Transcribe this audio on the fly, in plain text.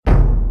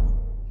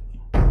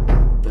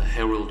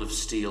Herald of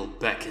Steel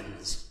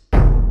beckons.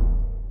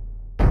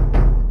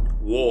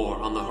 War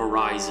on the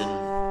horizon.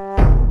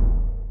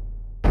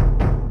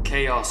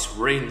 Chaos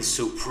reigns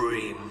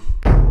supreme.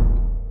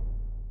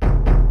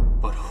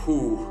 But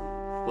who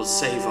will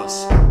save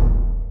us?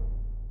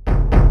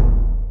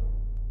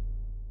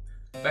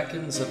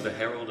 Beckons of the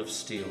Herald of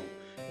Steel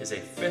is a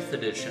 5th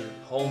edition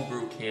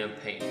homebrew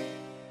campaign.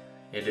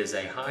 It is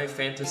a high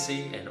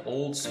fantasy and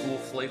old school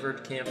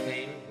flavored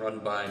campaign run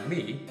by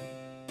me,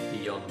 the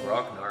young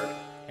Grognard,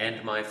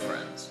 and my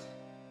friends.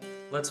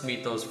 Let's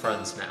meet those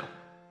friends now.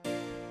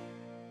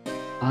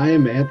 I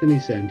am Anthony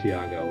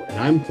Santiago, and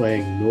I'm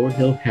playing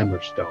Norhill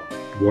Hammerstone,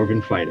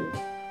 Dwarven Fighter.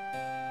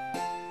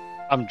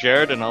 I'm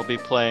Jared, and I'll be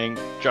playing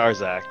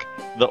Jarzak,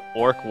 the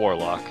Orc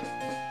Warlock.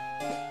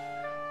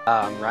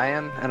 I'm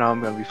Ryan, and I'm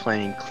going to be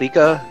playing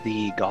Klika,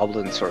 the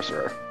Goblin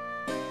Sorcerer.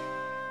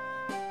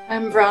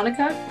 I'm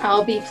Veronica.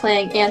 I'll be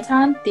playing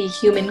Anton, the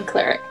Human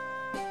Cleric.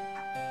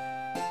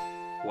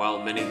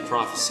 While many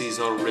prophecies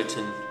are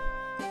written,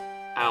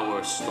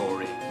 our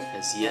story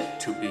has yet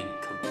to be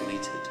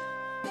completed.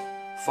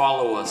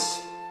 Follow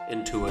us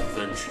into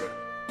adventure.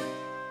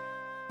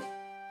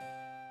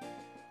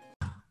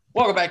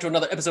 Welcome back to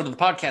another episode of the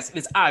podcast. It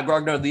is I,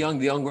 Grognard the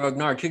Young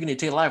Grognard, kicking it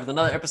to you live with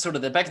another episode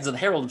of the Beckons of the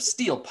Herald of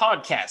Steel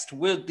podcast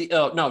with the,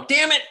 no,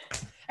 damn it!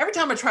 Every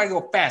time I try to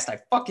go fast, I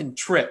fucking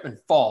trip and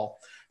fall.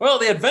 Well,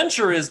 the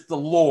adventure is the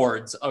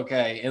Lord's,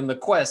 okay, and the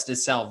quest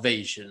is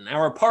salvation.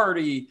 Our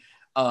party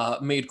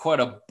made quite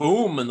a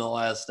boom in the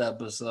last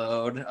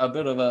episode. A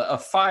bit of a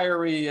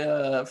fiery,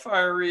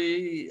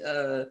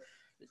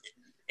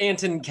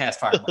 Anton cast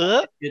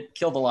fireball. It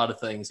killed a lot of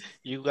things.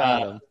 You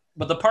got him.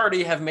 But the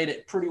party have made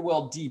it pretty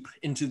well deep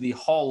into the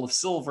Hall of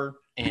Silver,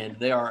 and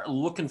they are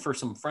looking for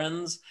some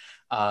friends.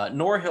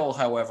 Norhill,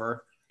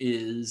 however,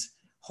 is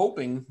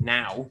hoping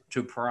now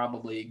to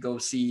probably go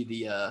see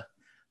the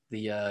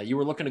you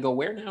were looking to go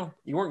where now?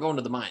 You weren't going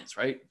to the mines,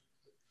 right?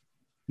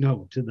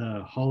 No, to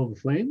the Hall of the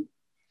Flame?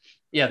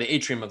 Yeah, the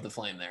atrium of the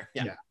flame there.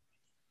 Yeah.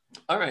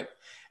 All right.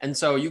 And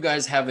so you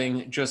guys,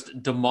 having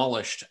just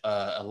demolished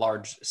a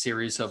large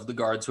series of the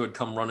guards who had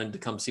come running to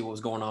come see what was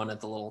going on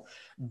at the little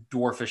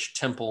dwarfish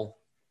temple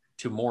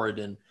to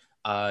Moradin,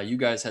 you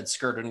guys had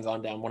skirted and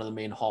gone down one of the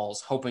main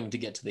halls, hoping to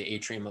get to the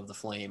atrium of the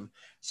flame.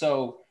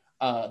 So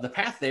the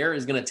path there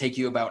is going to take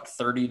you about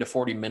 30 to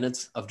 40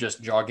 minutes of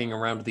just jogging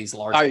around these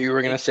large... Oh, you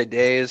were going to say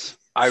days.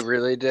 I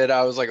really did.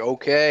 I was like,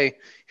 okay.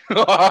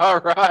 All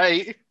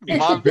right.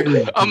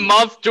 A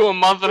month to a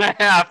month and a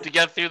half to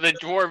get through the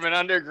Dwarven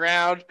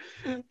Underground.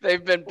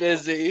 They've been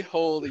busy.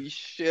 Holy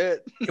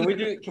shit. Can we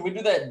do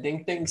that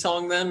ding ding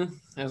song then?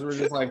 As we're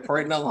just like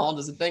parading down the hall,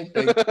 does it ding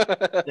ding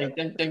ding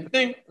ding ding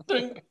ding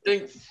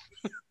ding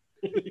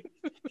ding.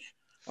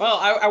 Well,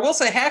 I will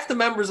say half the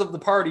members of the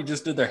party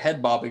just did their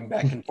head bobbing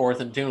back and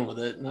forth in tune with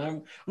it. And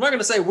I'm not going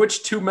to say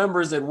which two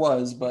members it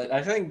was, but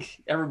I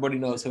think everybody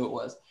knows who it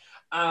was.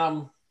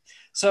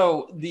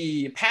 So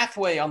the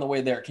pathway on the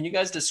way there, can you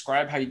guys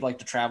describe how you'd like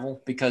to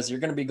travel? Because you're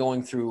going to be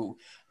going through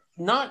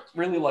not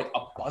really like a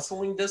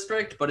bustling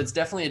district, but it's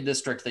definitely a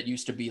district that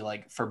used to be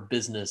like for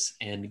business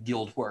and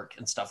guild work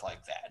and stuff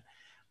like that.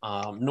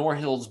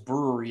 Norhill's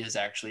brewery is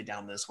actually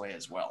down this way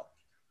as well.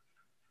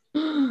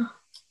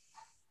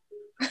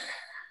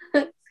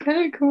 That's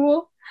kind of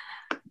cool.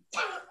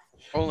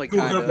 Only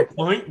kind of. You have a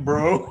point,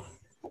 bro.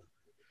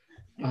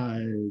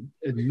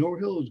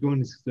 Norhill is going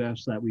to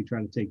suggest that we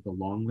try to take the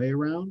long way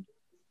around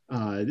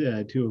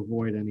to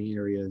avoid any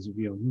areas of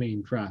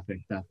main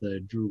traffic that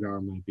the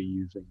Drugar might be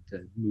using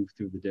to move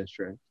through the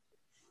district.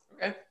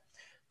 Okay.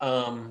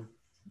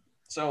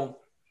 So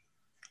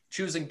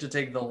choosing to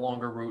take the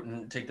longer route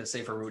and take the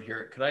safer route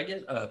here, could I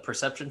get a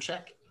perception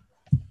check?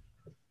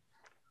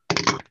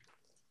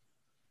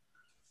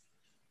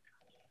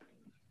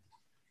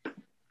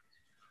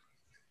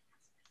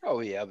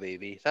 Oh, yeah,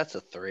 baby. That's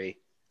a 3.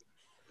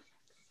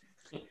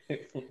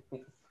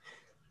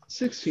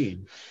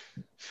 16.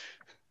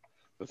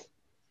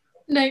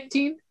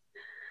 19.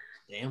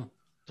 Damn.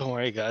 Don't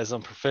worry, guys.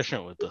 I'm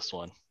proficient with this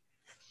one.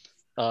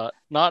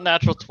 Not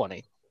natural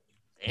 20.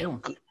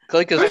 Damn.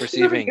 Click is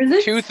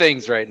perceiving 2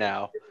 things right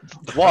now.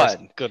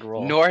 1, Good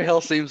roll.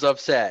 Norhill seems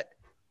upset.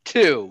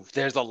 2,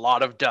 there's a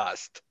lot of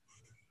dust.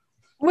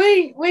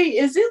 Wait,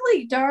 is it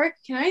like dark?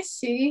 Can I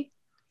see?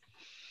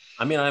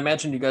 I mean, I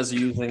imagine you guys are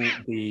using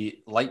the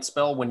light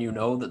spell when you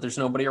know that there's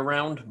nobody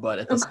around, but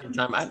at the same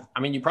time, I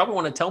mean, you probably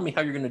want to tell me how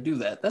you're going to do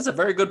that. That's a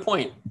very good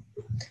point.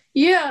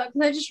 Yeah,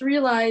 because I just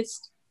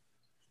realized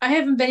I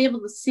haven't been able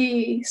to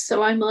see,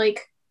 so I'm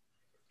like,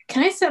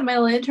 can I set my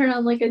lantern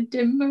on like a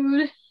dim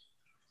mode?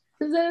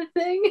 Is that a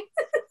thing?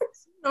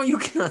 No, you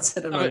cannot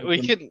set it on. We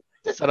can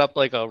set up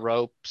like a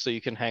rope so you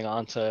can hang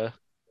on to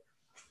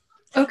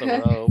Okay.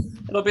 the rope.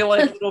 It'll be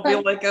like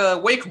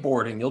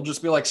wakeboarding. You'll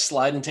just be like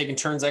sliding, taking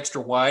turns extra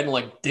wide, and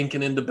like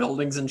dinking into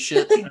buildings and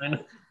shit.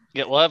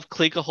 Yeah, we'll have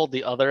Klika hold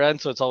the other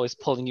end, so it's always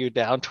pulling you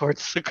down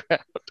towards the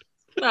ground.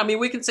 No, I mean,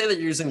 we can say that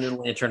you're using the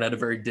lantern at a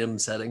very dim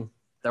setting.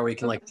 That way you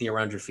can like see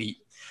around your feet.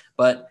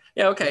 But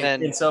yeah, okay.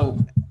 And so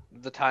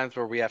the times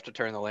where we have to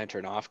turn the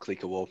lantern off,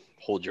 Klika will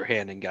hold your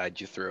hand and guide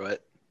you through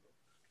it.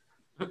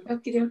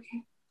 Okie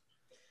dokie.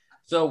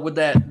 So would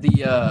that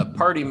the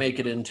party make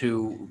it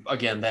into,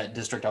 again, that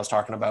district I was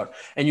talking about,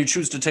 and you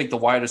choose to take the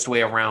widest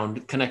way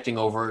around, connecting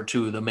over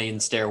to the main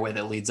stairway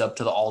that leads up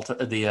to the altar,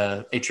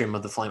 the atrium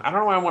of the flame. I don't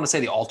know why I want to say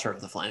the altar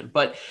of the flame,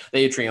 but the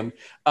atrium.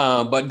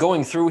 But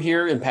going through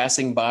here and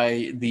passing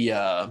by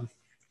the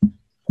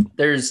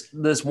there's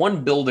this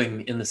one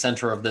building in the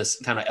center of this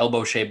kind of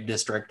elbow-shaped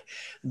district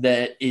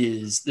that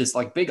is this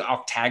like big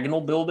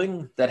octagonal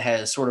building that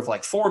has sort of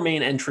like 4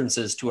 main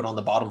entrances to it on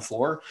the bottom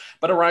floor,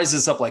 but it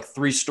rises up like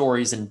 3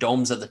 stories and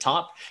domes at the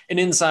top. And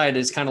inside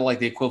is kind of like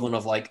the equivalent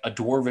of like a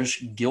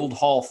dwarvish guild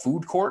hall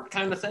food court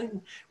kind of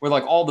thing, where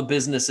like all the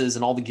businesses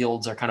and all the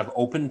guilds are kind of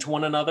open to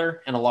one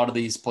another. And a lot of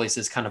these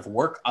places kind of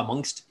work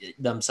amongst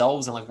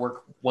themselves and like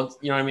work once,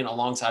 you know what I mean,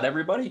 alongside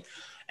everybody.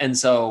 And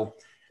so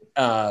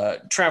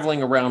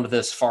traveling around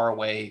this far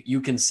away, you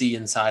can see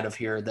inside of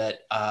here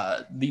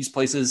that these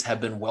places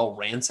have been well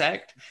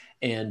ransacked,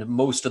 and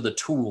most of the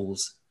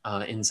tools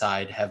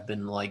inside have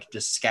been like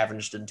just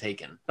scavenged and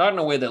taken. Not in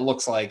a way that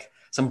looks like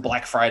some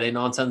Black Friday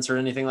nonsense or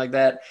anything like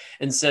that.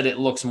 Instead, it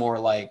looks more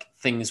like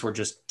things were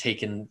just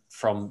taken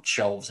from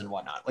shelves and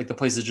whatnot. Like the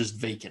place is just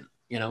vacant,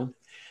 you know?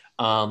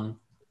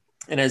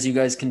 And as you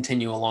guys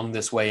continue along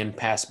this way and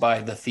pass by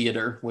the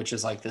theater, which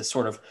is like this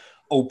sort of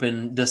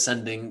open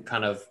descending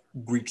kind of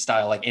Greek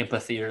style like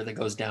amphitheater that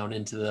goes down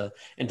into the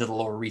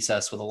lower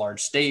recess with a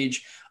large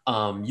stage,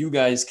 you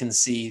guys can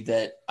see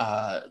that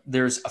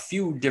there's a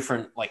few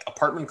different like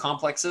apartment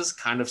complexes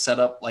kind of set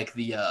up like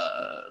the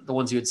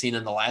ones you had seen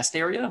in the last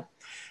area.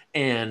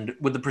 And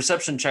with the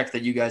perception check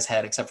that you guys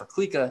had, except for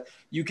Klika,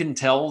 you can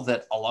tell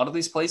that a lot of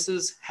these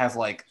places have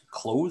like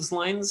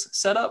clotheslines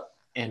set up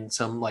and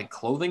some like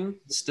clothing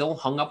still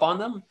hung up on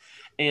them.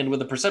 And with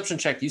the perception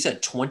check, you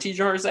said 20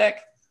 jars,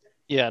 Zach?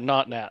 Yeah,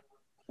 not Nat.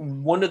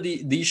 One of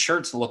these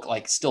shirts look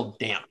like still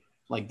damp.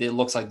 Like it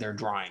looks like they're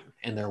drying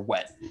and they're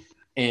wet.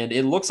 And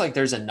it looks like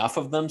there's enough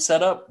of them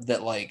set up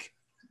that like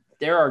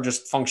there are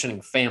just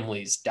functioning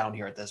families down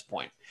here at this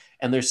point.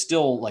 And there's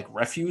still like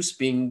refuse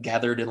being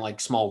gathered in like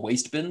small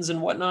waste bins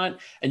and whatnot.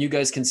 And you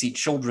guys can see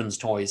children's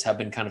toys have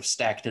been kind of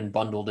stacked and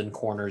bundled in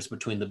corners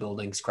between the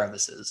building's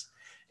crevices.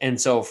 And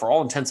so for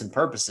all intents and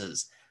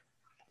purposes,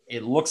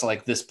 it looks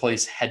like this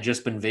place had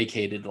just been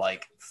vacated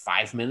like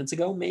 5 minutes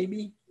ago,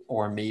 maybe,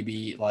 or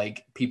maybe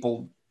like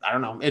people, I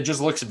don't know. It just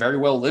looks very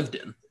well lived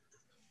in.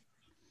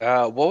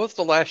 What was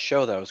the last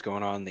show that was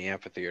going on in the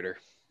amphitheater?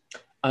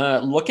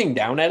 Looking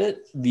down at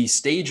it, the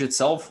stage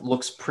itself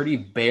looks pretty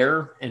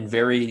bare and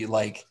very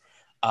like,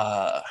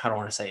 how do I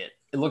want to say it?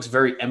 It looks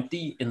very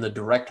empty in the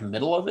direct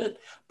middle of it,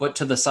 but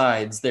to the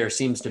sides, there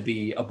seems to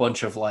be a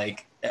bunch of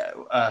like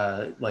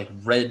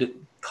red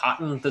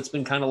cotton that's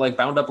been kind of like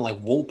bound up in like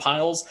wool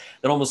piles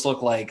that almost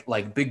look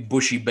like big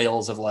bushy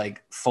bales of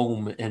like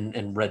foam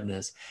and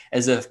redness,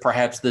 as if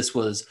perhaps this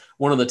was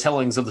one of the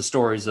tellings of the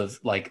stories of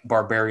like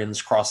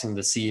barbarians crossing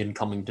the sea and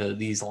coming to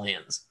these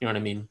lands. You know what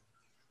I mean?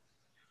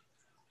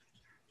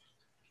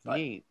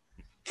 Neat.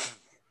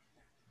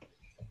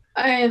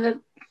 I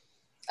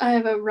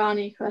have a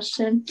Ronnie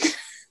question.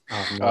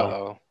 Oh, no.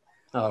 Uh-oh.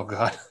 Oh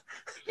God.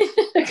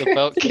 It's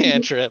about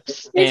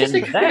cantrips. It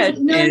And just that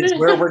is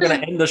where we're going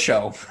to end the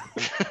show. No,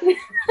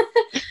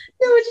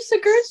 it just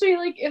occurs to me,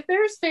 like, if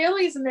there's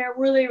families in there,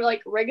 were they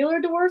like regular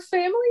dwarf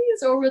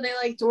families or were they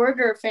like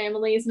Dorger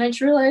families? And I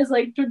just realized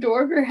like do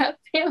Dorger have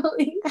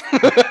families?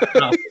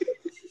 No.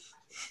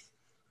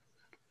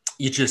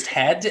 You just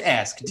had to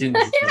ask, didn't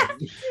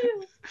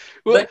you?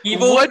 The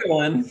evil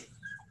villain.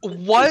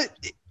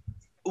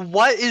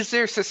 What is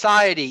their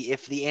society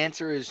if the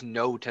answer is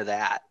no to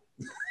that?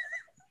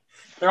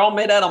 They're all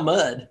made out of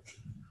mud.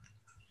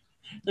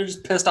 They're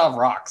just pissed off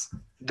rocks.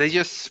 They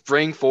just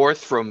spring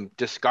forth from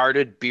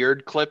discarded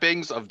beard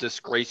clippings of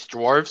disgraced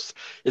dwarfs.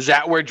 Is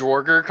that where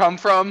Dwarger come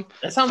from?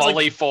 That sounds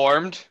Fully like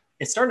formed?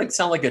 it's starting to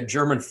sound like a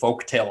German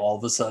folktale all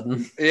of a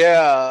sudden.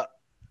 Yeah.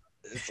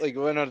 It's like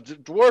when a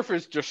dwarf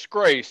is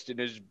disgraced and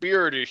his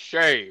beard is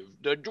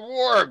shaved, the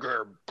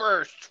Dwarger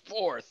bursts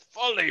forth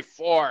fully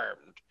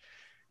formed.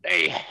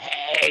 They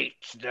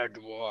hate the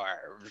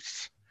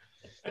dwarves.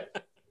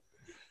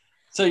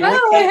 So you went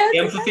to the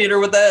amphitheater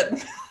with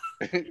that?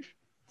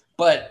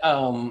 But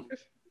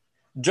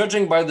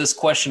judging by this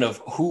question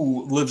of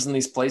who lives in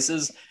these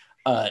places,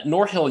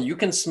 Norhill, you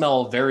can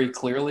smell very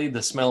clearly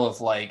the smell of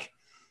like,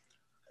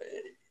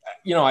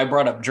 you know, I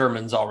brought up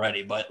Germans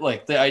already, but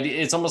like the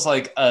idea, it's almost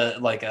like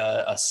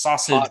a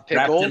sausage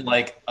wrapped in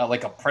like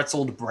a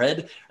pretzeled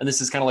bread, and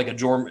this is kind of like a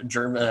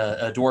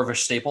dwarvish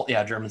staple.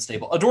 Yeah, German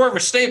staple, a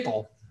dwarvish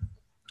staple.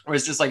 Or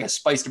it's just like a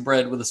spiced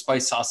bread with a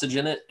spiced sausage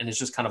in it, and it's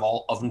just kind of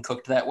all oven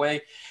cooked that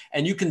way.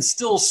 And you can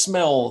still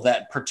smell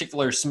that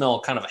particular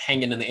smell kind of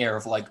hanging in the air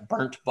of like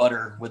burnt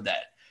butter with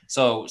that.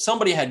 So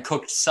somebody had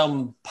cooked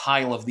some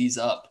pile of these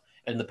up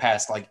in the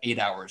past like 8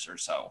 hours or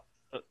so.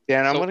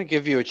 Dan, I'm going to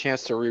give you a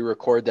chance to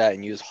re-record that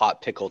and use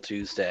Hot Pickle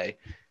Tuesday,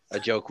 a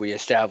joke we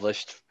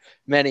established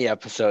many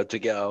episodes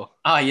ago.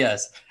 Ah,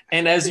 yes.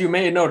 And as you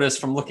may notice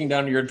from looking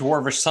down at your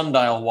dwarvish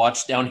sundial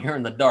watch down here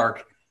in the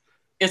dark,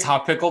 it's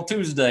Hot Pickle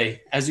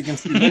Tuesday. As you can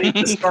see, many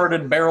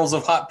discarded barrels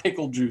of hot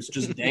pickle juice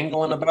just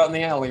dangling about in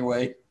the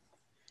alleyway.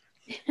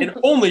 And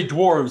only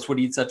dwarves would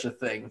eat such a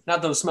thing,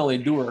 not those smelly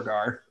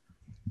Duergar.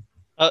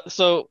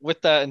 So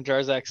with that, and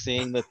Jarzak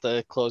seeing that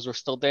the clothes were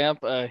still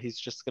damp, he's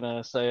just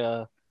gonna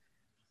say,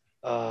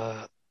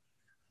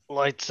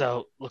 lights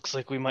out. Looks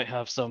like we might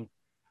have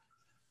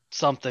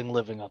something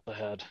living up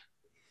ahead.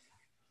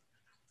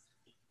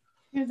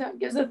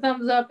 Gives a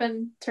thumbs up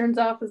and turns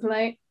off his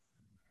light.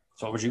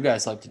 So what would you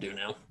guys like to do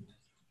now?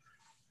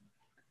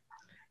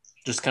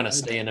 Just kind of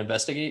stay and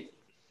investigate?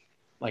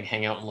 Like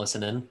hang out and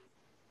listen in?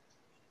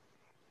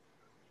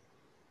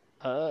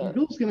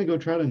 Bill's gonna go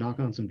try to knock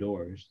on some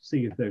doors,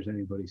 see if there's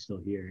anybody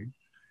still here.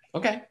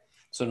 Okay.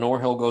 So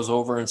Norhill goes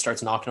over and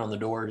starts knocking on the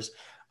doors.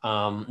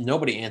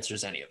 Nobody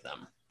answers any of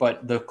them.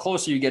 But the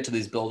closer you get to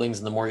these buildings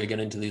and the more you get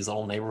into these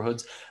little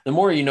neighborhoods, the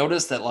more you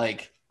notice that,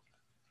 like,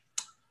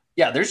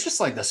 yeah, there's just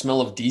like the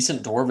smell of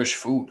decent dwarvish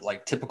food,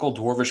 like typical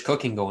dwarvish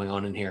cooking going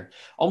on in here.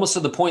 Almost to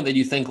the point that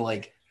you think,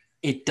 like,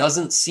 it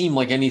doesn't seem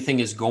like anything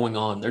is going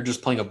on. They're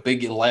just playing a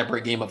big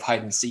elaborate game of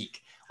hide and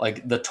seek.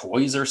 Like the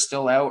toys are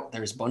still out.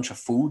 There's a bunch of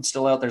food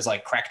still out. There's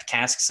like cracked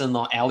casks in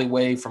the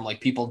alleyway from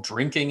like people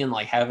drinking and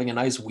like having a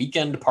nice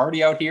weekend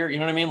party out here. You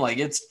know what I mean? Like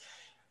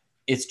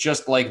it's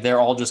just like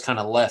they're all just kind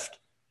of left.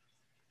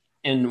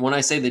 And when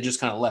I say they just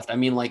kind of left, I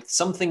mean like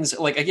some things,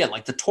 like again,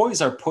 like the toys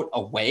are put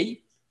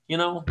away. You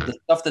know, the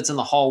stuff that's in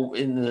the hall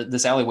in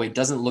this alleyway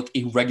doesn't look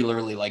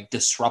irregularly like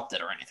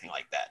disrupted or anything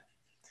like that.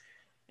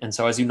 And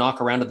so as you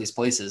knock around at these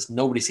places,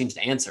 nobody seems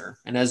to answer.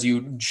 And as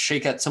you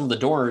shake at some of the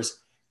doors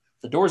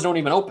don't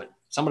even open.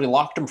 Somebody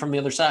locked them from the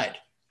other side.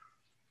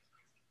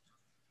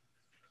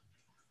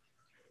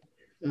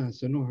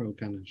 So Norhill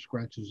kind of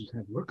scratches his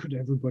head. Where could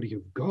everybody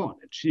have gone?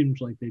 It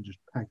seems like they just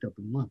packed up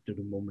and left at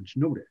a moment's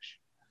notice.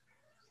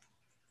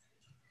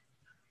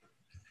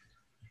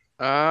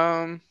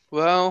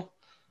 Well,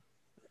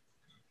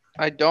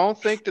 I don't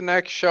think the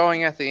next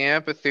showing at the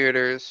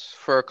amphitheater's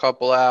for a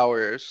couple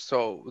hours,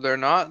 so they're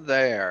not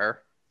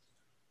there.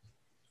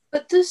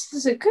 But this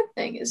is a good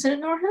thing, isn't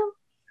it, Norhill?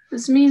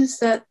 This means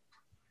that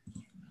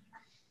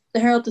the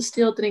Herald of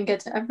Steel didn't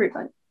get to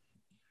everybody.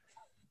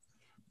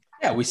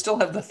 Yeah, we still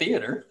have the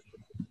theater.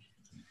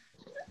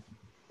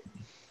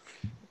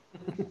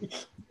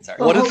 Sorry.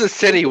 What is a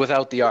city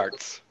without the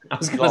arts? I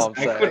was That's going all to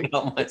I'm say, I couldn't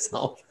saying. help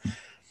myself.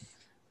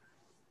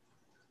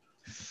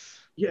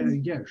 Yeah,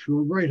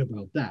 you're right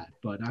about that,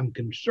 but I'm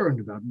concerned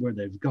about where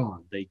they've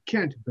gone. They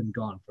can't have been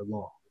gone for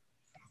long.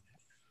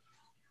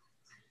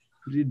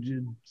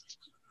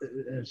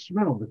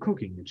 Smell the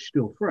cooking, it's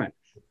still fresh.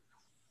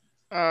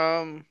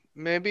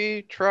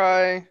 Maybe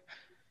try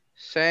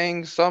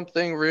saying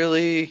something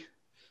really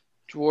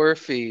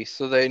dwarfy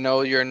so they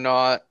know you're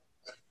not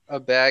a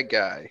bad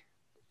guy.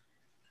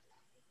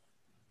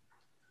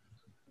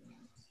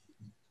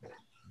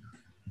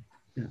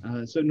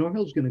 So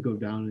Norhill's going to go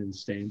down and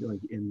stand like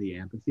in the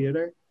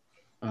amphitheater,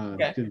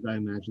 Okay. because I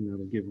imagine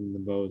that'll give him the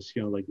most,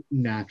 like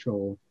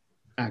natural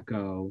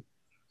echo,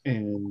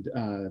 and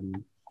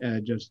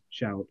just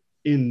shout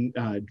in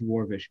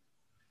Dwarvish,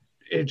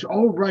 "It's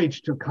all right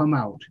to come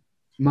out.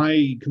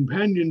 My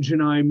companions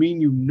and I mean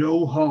you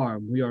no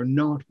harm. We are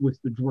not with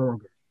the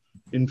Droger.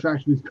 In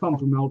fact, we've come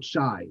from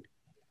outside."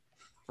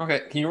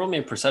 Okay, can you roll me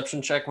a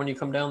perception check when you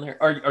come down there?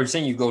 Are you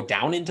saying you go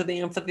down into the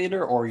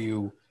amphitheater or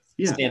you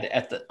stand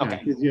at the... Okay.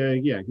 Because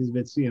if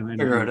it's,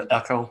 Figure out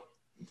echo.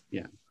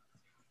 Yeah.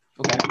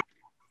 Okay.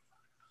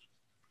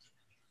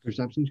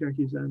 Perception check,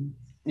 you said?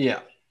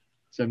 Yeah.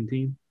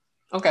 17?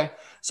 Okay.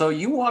 So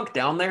you walk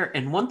down there,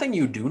 and one thing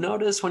you do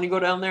notice when you go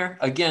down there,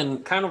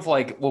 again, kind of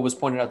like what was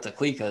pointed out to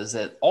Klika, is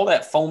that all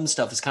that foam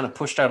stuff is kind of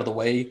pushed out of the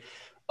way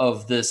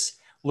of this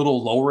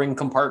little lowering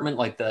compartment.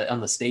 Like on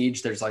the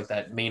stage, there's like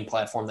that main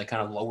platform that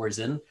kind of lowers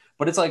in,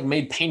 but it's like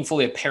made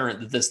painfully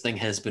apparent that this thing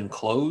has been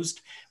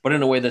closed, but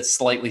in a way that's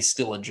slightly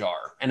still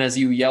ajar. And as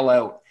you yell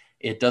out,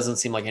 it doesn't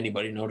seem like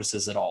anybody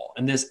notices at all.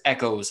 And this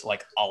echoes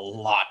like a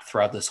lot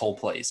throughout this whole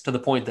place, to the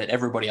point that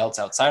everybody else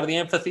outside of the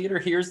amphitheater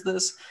hears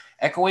this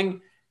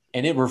echoing,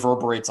 and it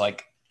reverberates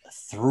like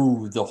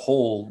through the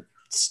whole,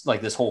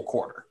 like this whole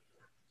quarter.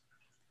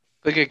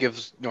 I think it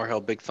gives Norhill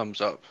a big thumbs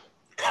up.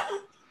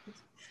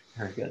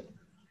 Very good.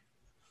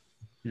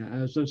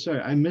 Yeah, so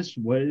sorry, I missed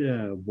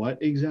what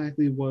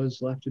exactly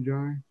was left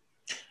ajar?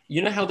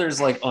 You know how there's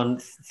like on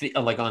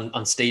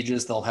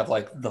stages they'll have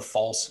like the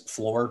false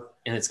floor,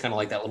 and it's kind of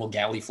like that little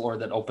galley floor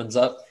that opens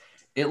up.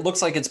 It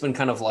looks like it's been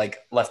kind of like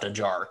left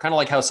ajar, kind of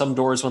like how some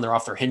doors when they're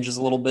off their hinges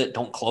a little bit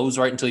don't close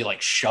right until you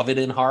like shove it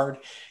in hard.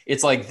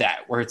 It's like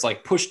that, where it's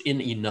like pushed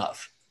in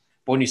enough,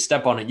 but when you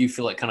step on it, you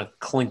feel it kind of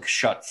clink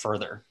shut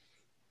further.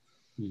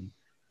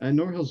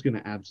 Norhill's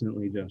gonna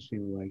absently just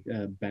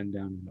bend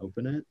down and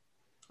open it.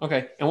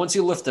 Okay. And once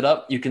you lift it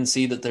up, you can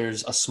see that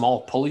there's a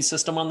small pulley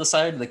system on the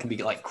side that can be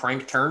like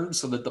crank turned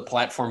so that the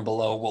platform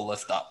below will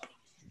lift up.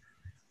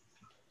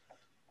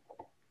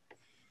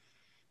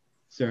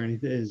 Is there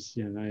anything?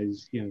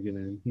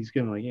 He's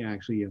gonna like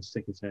actually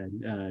stick his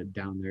head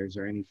down there. Is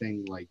there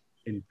anything like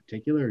in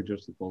particular, or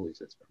just the pulley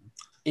system?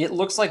 It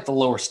looks like the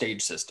lower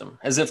stage system,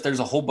 as if there's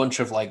a whole bunch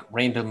of like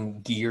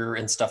random gear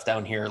and stuff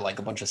down here, like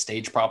a bunch of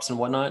stage props and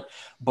whatnot.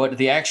 But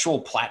the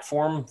actual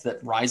platform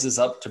that rises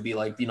up to be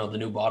like, the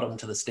new bottom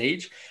to the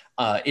stage,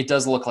 it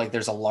does look like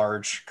there's a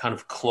large kind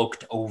of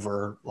cloaked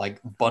over like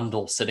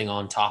bundle sitting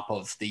on top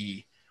of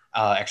the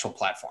actual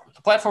platform.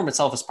 The platform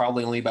itself is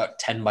probably only about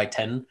 10 by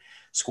 10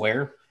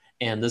 square,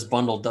 and this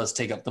bundle does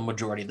take up the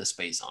majority of the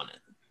space on it.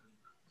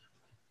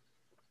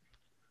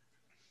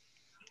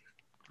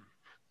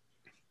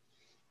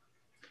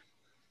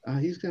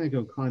 He's gonna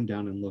go climb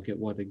down and look at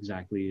what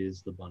exactly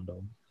is the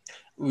bundle.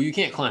 Well, you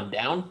can't climb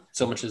down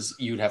so much as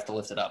you'd have to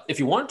lift it up. If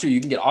you want to,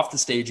 you can get off the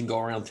stage and go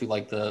around through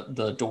like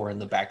the door in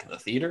the back of the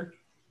theater.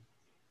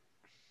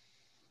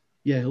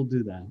 Yeah, he'll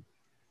do that.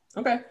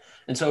 Okay.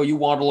 And so you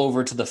waddle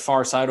over to the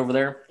far side over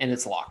there, and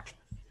it's locked.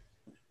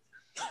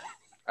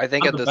 I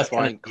think at this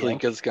point,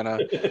 Klika's gonna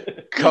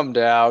come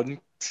down,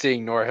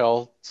 seeing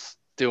Norhill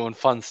doing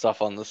fun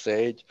stuff on the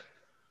stage.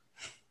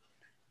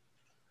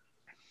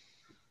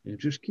 It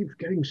just keeps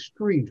getting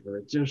stranger.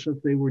 It's just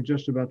if they were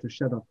just about to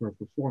set up for a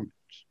performance.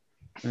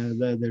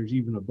 There's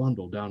even a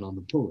bundle down on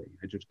the pulley.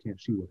 I just can't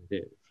see what it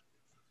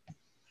is.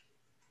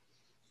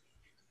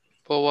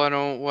 Well, why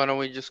don't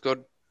we just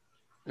go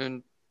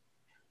and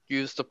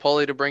use the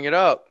pulley to bring it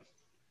up?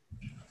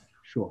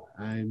 Sure.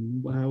 I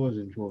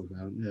wasn't sure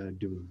about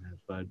doing that,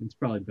 but it's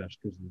probably best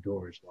because the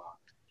door is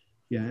locked.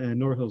 Yeah,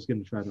 and Norhill's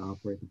going to try to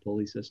operate the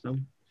pulley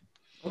system.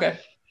 Okay.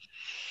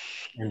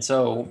 And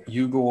so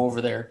you go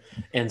over there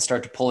and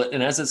start to pull it.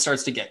 And as it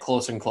starts to get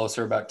closer and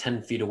closer, about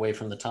 10 feet away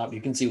from the top,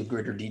 you can see with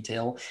greater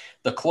detail,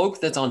 the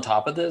cloak that's on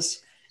top of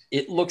this,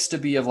 it looks to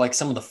be of like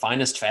some of the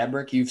finest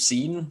fabric you've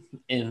seen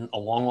in a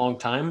long, long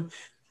time.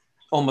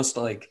 Almost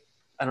like,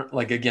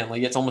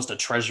 it's almost a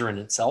treasure in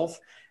itself.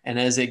 And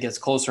as it gets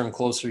closer and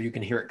closer, you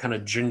can hear it kind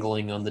of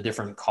jingling on the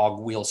different cog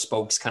wheel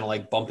spokes, kind of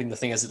like bumping the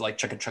thing as it like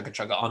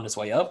chugga on its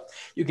way up.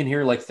 You can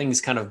hear like things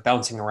kind of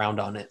bouncing around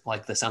on it,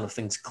 like the sound of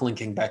things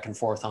clinking back and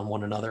forth on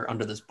one another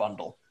under this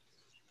bundle.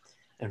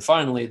 And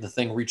finally, the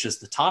thing reaches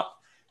the top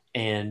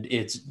and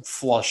it's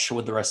flush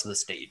with the rest of the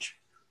stage.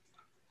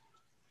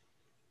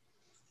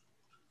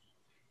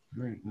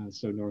 All right.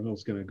 So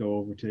Norhill's going to go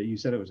over to, you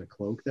said it was a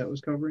cloak that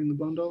was covering the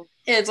bundle?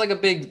 Yeah, it's like a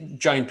big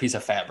giant piece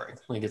of fabric.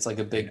 Like it's like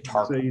a big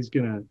tarp. So he's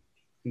going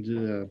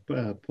to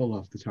pull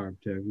off the tarp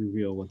to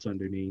reveal what's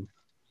underneath.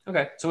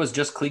 Okay. So it's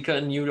just Klika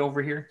and you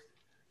over here?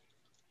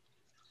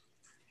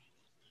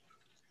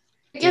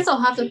 I guess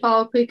I'll have to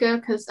follow Klika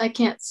because I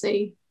can't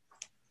see.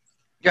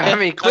 Yeah, I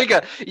mean,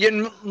 Klika,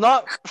 you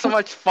not so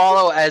much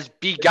follow as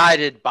be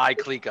guided by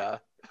Klika.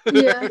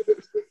 Yeah.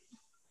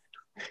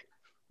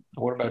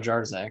 What about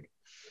Jarzak?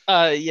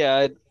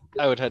 Yeah,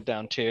 I would head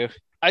down too.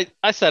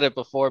 I said it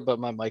before, but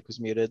my mic was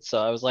muted, so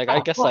I was like,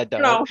 I guess I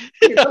don't.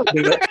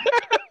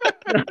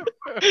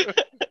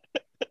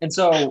 And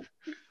so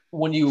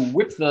when you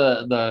whip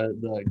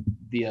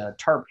the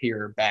tarp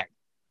here back,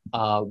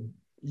 I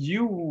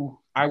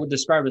would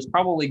describe as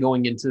probably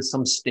going into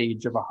some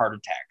stage of a heart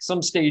attack,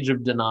 some stage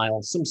of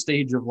denial, some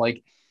stage of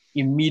like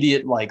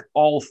immediate, like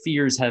all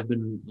fears have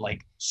been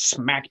like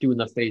smacked you in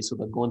the face with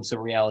a glimpse of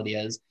reality.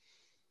 As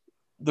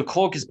the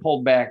cloak is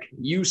pulled back,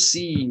 you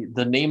see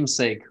the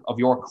namesake of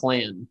your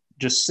clan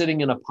just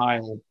sitting in a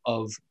pile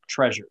of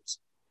treasures.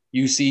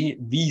 You see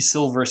the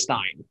silver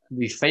stein,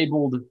 the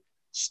fabled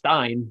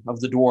stein of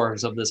the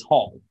dwarves of this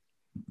hall.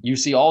 You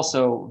see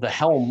also the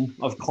helm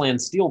of Clan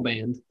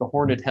Steelband, the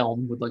horned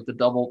helm with like the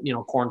double,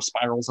 corn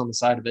spirals on the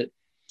side of it.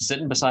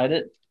 Sitting beside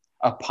it,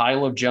 a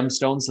pile of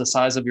gemstones the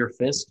size of your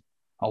fist,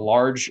 a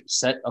large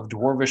set of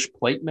dwarvish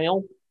plate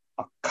mail,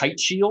 a kite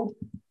shield,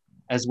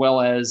 as well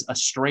as a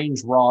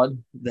strange rod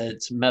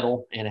that's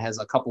metal and it has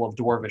a couple of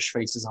dwarvish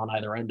faces on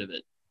either end of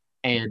it.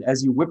 And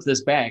as you whip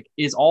this back,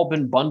 it's all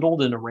been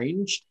bundled and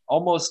arranged,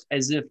 almost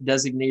as if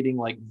designating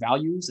like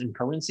values and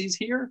currencies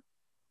here.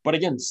 But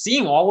again,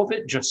 seeing all of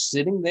it just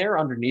sitting there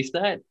underneath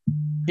that,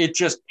 it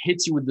just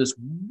hits you with this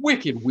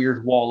wicked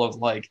weird wall of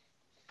like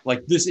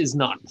this is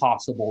not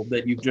possible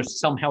that you've just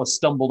somehow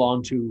stumbled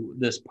onto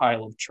this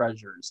pile of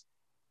treasures.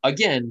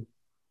 Again,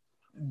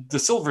 the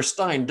silver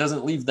stein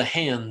doesn't leave the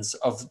hands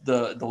of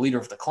the leader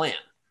of the clan.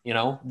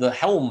 The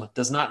helm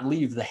does not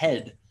leave the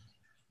head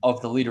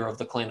of the leader of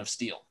the clan of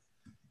steel.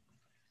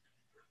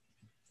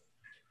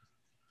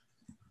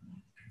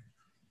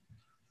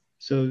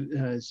 So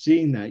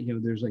seeing that,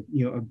 there's like,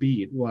 a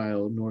beat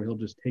while Norhill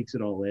just takes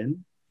it all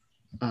in.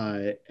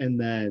 And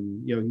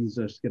then, he's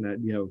just going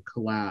to,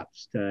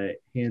 collapse to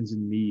hands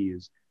and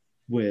knees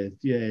with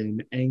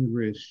an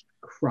anguished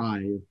cry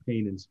of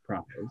pain and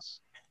surprise.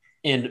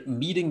 And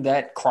meeting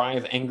that cry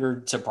of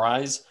angered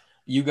surprise,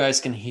 you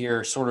guys can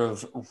hear sort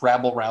of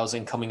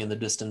rabble-rousing coming in the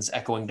distance,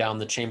 echoing down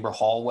the chamber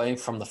hallway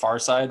from the far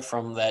side,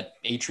 from that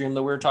atrium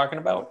that we were talking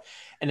about.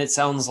 And it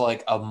sounds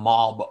like a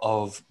mob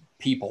of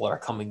people are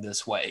coming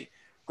this way.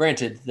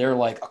 Granted, they're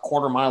like a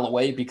quarter mile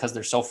away because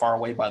they're so far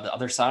away by the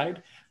other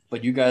side,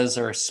 but you guys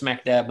are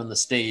smack dab in the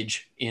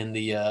stage in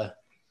the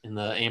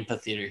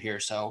amphitheater here.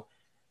 So,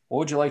 what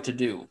would you like to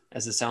do?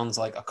 As it sounds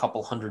like a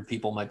couple hundred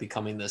people might be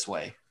coming this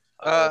way.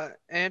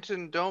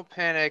 Anton, don't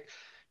panic.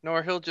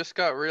 Norhill just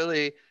got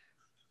really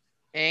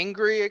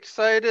angry,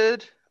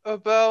 excited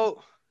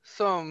about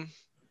some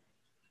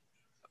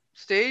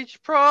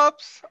stage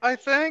props, I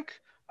think.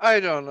 I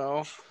don't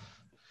know.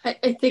 I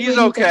think he's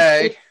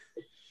okay.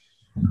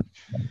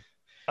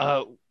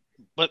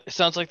 But it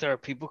sounds like there are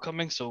people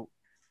coming, so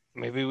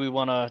maybe we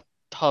want to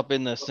hop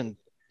in this and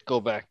go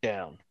back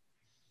down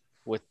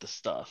with the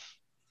stuff.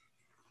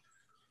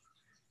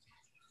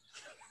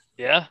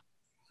 Yeah?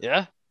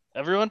 Yeah?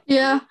 Everyone?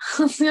 Yeah,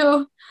 let's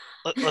go.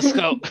 Let's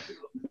go.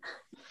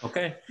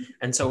 Okay.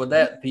 And so with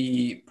that,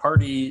 the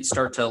party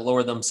start to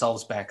lower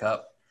themselves back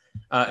up.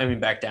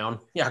 Back down.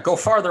 Yeah, go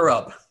farther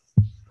up.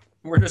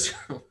 We're just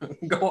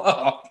go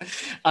up.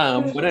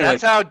 But anyway,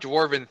 that's how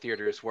dwarven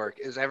theaters work.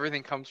 Is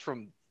everything comes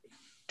from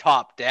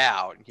top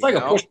down. It's like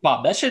a push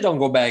pop. That shit don't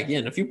go back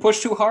in. If you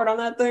push too hard on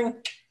that thing,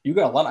 you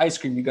got a lot of ice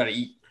cream you got to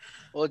eat.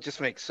 Well, it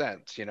just makes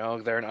sense.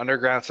 They're an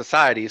underground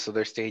society, so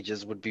their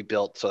stages would be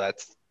built so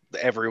that's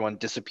everyone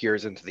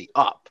disappears into the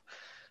up,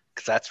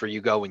 because that's where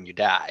you go when you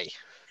die.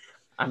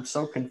 I'm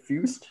so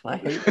confused. I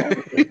hate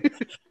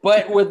that.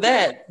 But with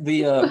that,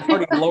 the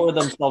party lowered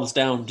themselves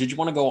down. Did you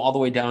want to go all the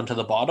way down to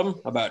the bottom,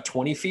 about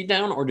 20 feet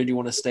down, or did you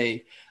want to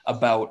stay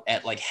about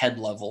at like head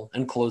level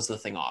and close the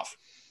thing off?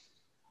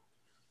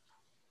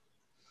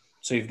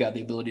 So you've got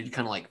the ability to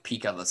kind of like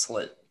peek out the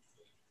slit.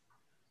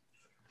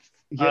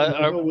 Yeah,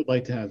 I would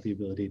like to have the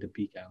ability to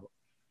peek out.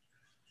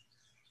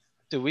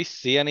 Do we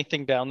see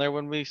anything down there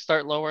when we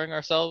start lowering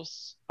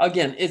ourselves?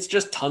 Again, it's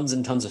just tons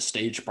and tons of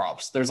stage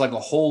props. There's like a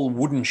whole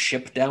wooden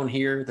ship down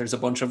here. There's a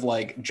bunch of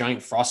like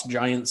giant frost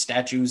giant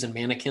statues and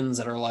mannequins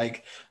that are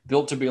like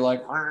built to be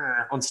like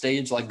on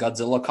stage, like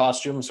Godzilla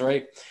costumes,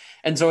 right?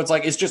 And so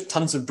it's just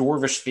tons of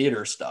dwarvish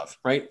theater stuff,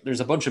 right? There's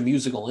a bunch of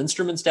musical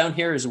instruments down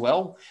here as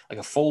well, like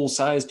a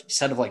full-sized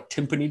set of like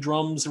timpani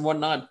drums and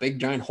whatnot, big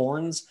giant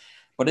horns.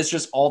 But it's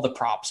just all the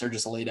props are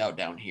just laid out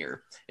down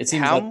here. It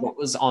seems like what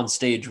was on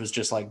stage was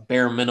just like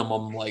bare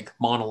minimum, like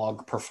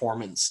monologue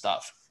performance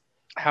stuff.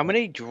 How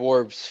many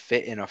dwarves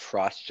fit in a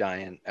frost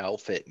giant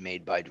outfit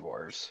made by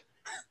dwarves?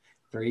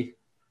 3.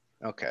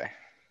 Okay.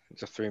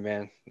 It's a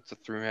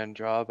three-man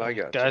job. I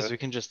got guys, we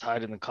can just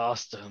hide in the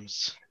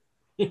costumes.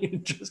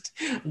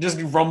 just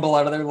rumble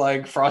out of there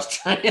like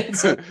frost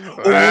giants. Holy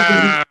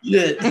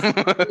shit.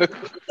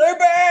 They're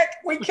back.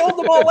 We killed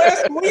them all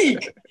last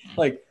week.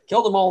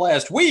 Killed them all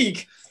last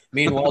week.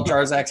 Meanwhile,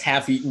 Jarzak's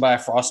half eaten by a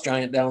frost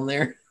giant down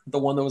there, the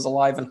one that was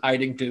alive and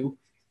hiding too.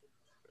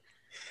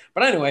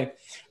 But anyway,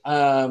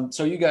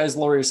 so you guys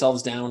lower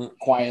yourselves down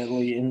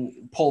quietly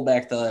and pull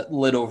back the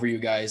lid over you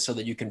guys so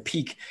that you can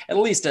peek at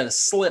least at a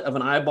slit of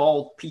an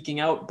eyeball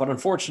peeking out. But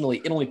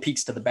unfortunately, it only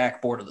peeks to the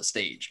backboard of the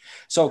stage.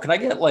 So can I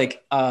get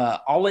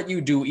I'll let you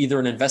do either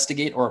an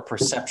investigate or a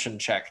perception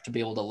check to be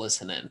able to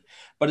listen in.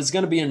 But it's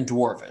going to be in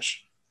Dwarvish.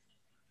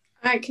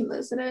 I can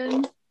listen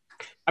in.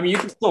 I mean, you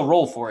can still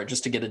roll for it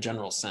just to get a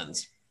general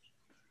sense.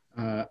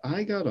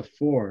 I got a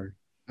 4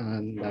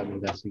 on that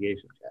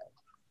investigation check.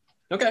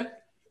 Okay.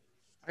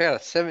 I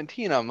got a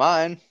 17 on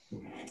mine.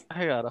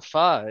 I got a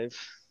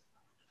 5.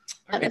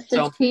 I got a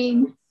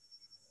 15.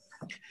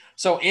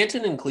 So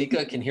Anton and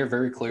Klika can hear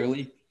very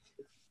clearly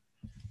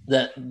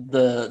that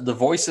the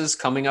voices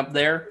coming up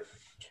there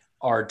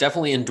are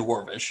definitely in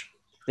Dwarvish.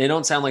 They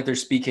don't sound like they're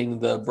speaking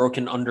the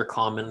broken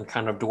undercommon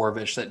kind of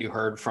Dwarvish that you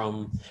heard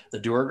from the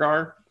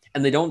Duergar,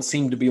 and they don't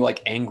seem to be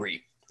like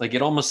angry. Like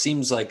it almost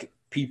seems like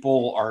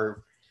people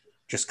are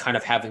just kind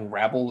of having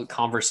rabble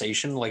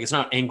conversation. Like it's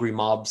not angry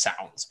mob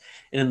sounds.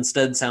 It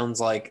instead sounds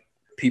like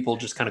people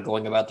just kind of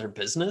going about their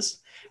business.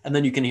 And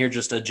then you can hear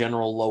just a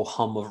general low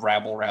hum of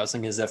rabble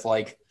rousing as if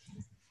like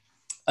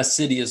a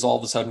city is all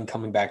of a sudden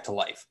coming back to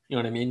life. You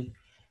know what I mean?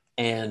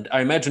 And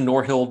I imagine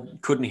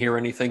Norhill couldn't hear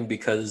anything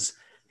because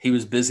he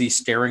was busy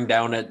staring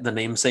down at the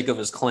namesake of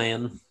his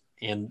clan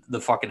and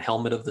the fucking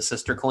helmet of the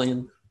sister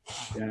clan.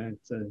 Yeah,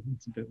 it's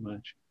a bit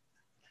much.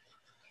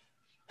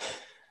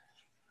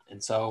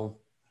 And so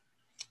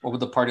what would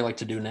the party like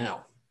to do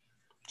now?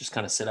 Just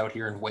kind of sit out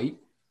here and wait?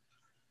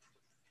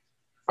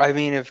 I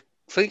mean, if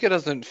Klika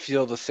doesn't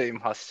feel the same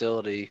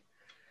hostility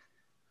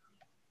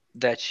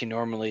that she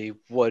normally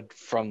would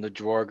from the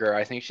Dwarger,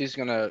 I think she's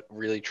going to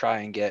really try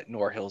and get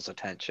Norhill's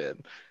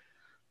attention.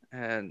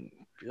 And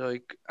be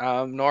like,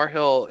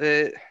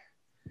 Norhill,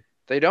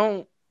 they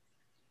don't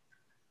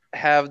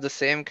have the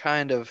same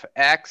kind of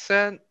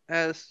accent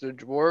as the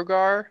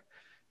Dwargar,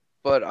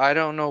 but I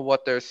don't know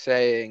what they're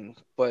saying,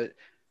 but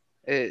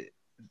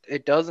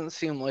it doesn't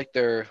seem like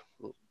they're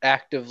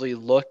actively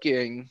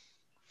looking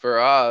for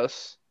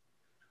us.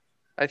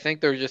 I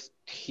think they're just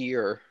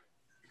here.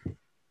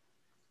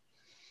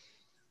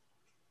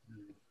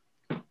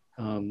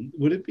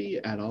 Would it be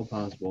at all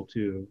possible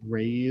to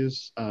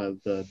raise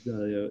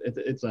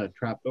it's a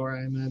trapdoor,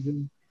 I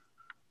imagine?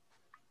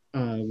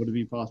 Would it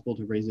be possible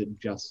to raise it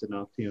just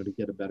enough, to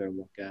get a better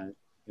look at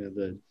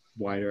the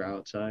wider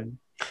outside?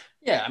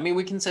 Yeah, I mean,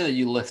 we can say that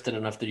you lifted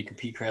enough that you can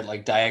peek your head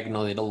like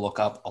diagonally to look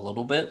up a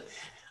little bit.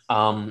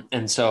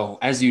 And so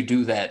as you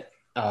do that,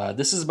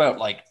 this is about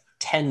like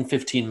 10,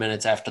 15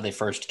 minutes after they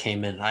first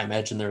came in. I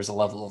imagine there was a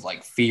level of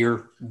like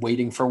fear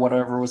waiting for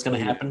whatever was going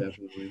to Yeah, happen.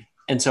 definitely.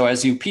 And so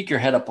as you peek your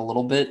head up a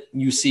little bit,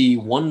 you see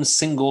one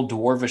single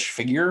dwarvish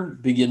figure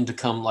begin to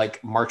come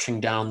like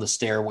marching down the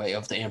stairway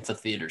of the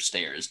amphitheater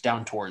stairs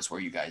down towards where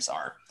you guys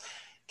are.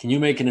 Can you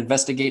make an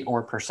investigate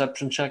or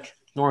perception check,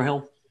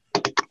 Norhill?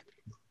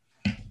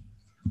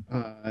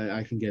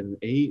 I can get an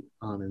 8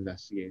 on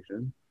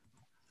investigation.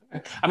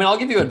 I mean, I'll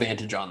give you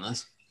advantage on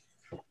this.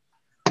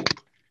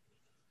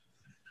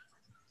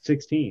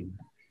 16.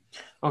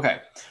 Okay.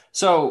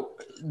 So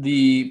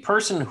the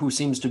person who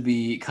seems to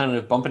be kind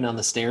of bumping down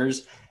the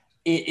stairs,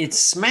 it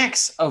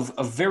smacks of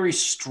a very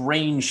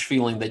strange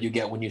feeling that you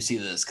get when you see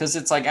this. Because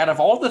it's like out of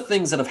all the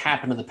things that have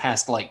happened in the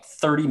past like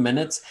 30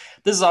 minutes,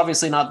 this is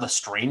obviously not the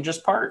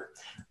strangest part,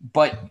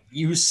 but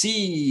you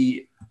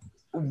see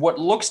what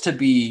looks to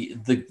be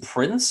the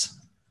prince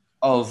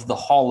of the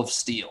Hall of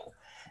Steel.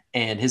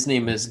 And his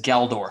name is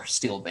Galdor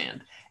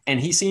Steelband. And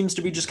he seems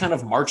to be just kind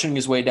of marching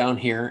his way down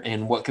here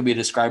in what could be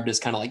described as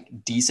kind of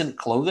like decent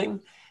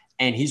clothing.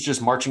 And he's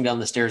just marching down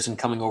the stairs and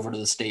coming over to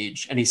the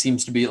stage. And he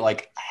seems to be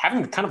like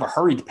having kind of a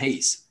hurried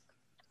pace.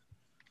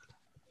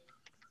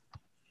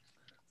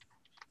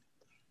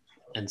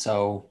 And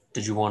so,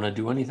 did you want to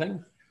do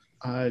anything?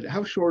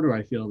 How sure do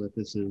I feel that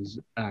this is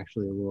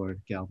actually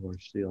Lord Galdor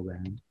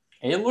Steelband?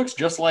 It looks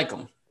just like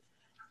him.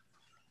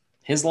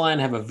 His line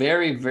have a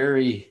very,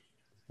 very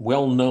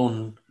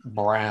well-known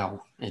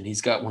brow, and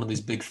he's got one of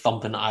these big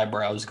thumping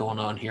eyebrows going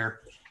on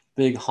here.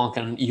 Big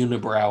honking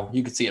unibrow.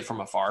 You could see it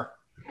from afar.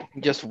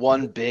 Just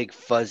one big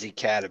fuzzy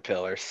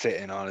caterpillar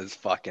sitting on his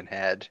fucking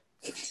head.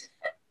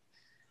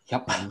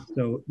 Yep.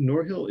 So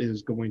Norhill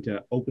is going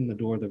to open the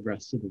door the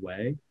rest of the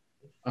way.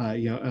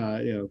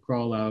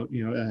 Crawl out,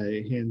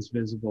 hands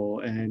visible,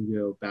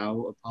 and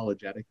bow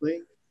apologetically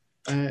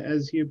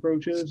as he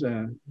approaches.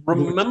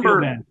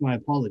 Remember, my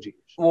apologies.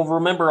 Well,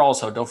 remember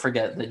also, don't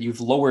forget that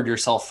you've lowered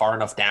yourself far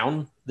enough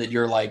down that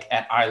you're like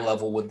at eye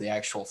level with the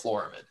actual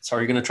floor of it. So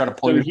are you going to try to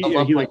pull So yourself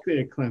up?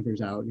 He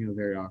clampers out,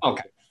 very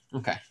awkward.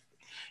 Okay.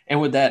 And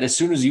with that, as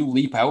soon as you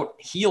leap out,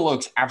 he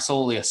looks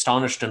absolutely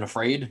astonished and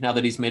afraid now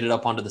that he's made it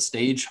up onto the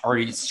stage,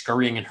 already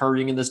scurrying and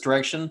hurrying in this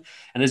direction.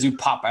 And as you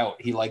pop out,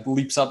 he like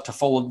leaps up to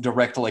full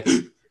direct, like,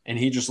 and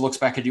he just looks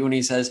back at you and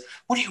he says,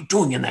 "What are you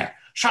doing in there?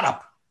 Shut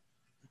up."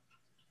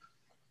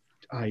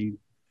 I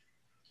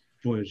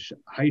was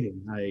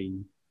hiding. I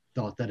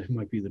thought that it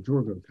might be the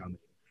Drogo coming.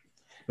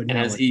 But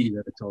now I see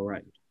that it's all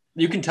right.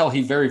 You can tell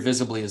he very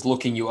visibly is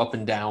looking you up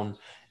and down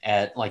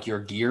at like your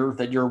gear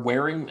that you're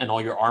wearing and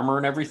all your armor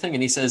and everything.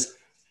 And he says,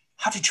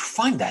 "How did you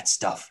find that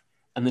stuff?"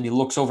 And then he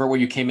looks over where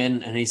you came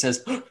in and he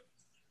says,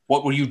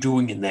 "What were you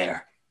doing in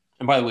there?"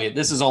 And by the way,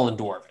 this is all in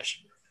Dwarvish.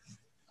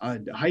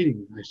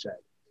 Hiding, I said.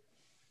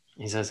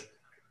 He says,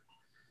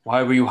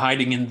 "Why were you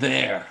hiding in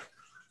there?"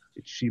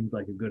 It seemed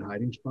like a good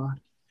hiding spot.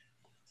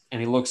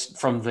 And he looks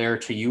from there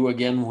to you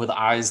again with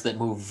eyes that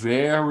move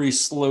very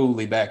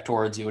slowly back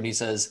towards you. And he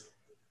says,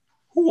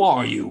 "Who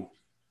are you?"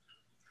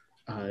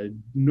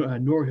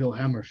 Norhill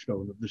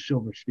Hammerstone of the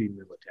Silverstein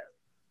Military,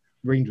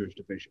 Rangers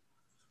Division.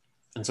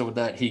 And so with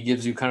that, he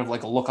gives you kind of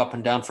like a look up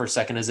and down for a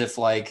second as if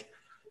like,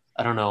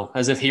 I don't know,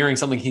 as if hearing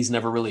something he's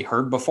never really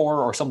heard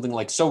before or something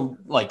like so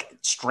like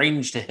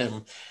strange to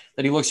him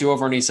that he looks you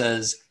over and he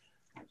says,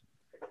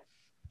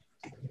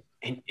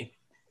 and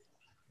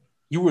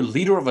 "You were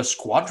leader of a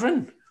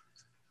squadron?"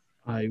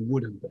 I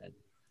would have been.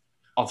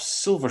 "Of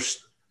silver."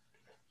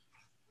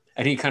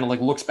 And he kind of like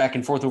looks back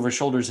and forth over his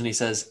shoulders and he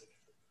says,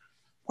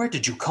 "Where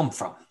did you come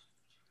from?"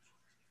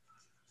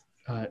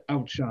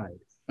 Outside.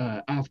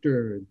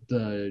 After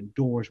the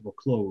doors were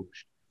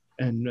closed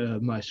and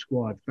my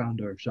squad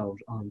found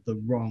ourselves on the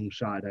wrong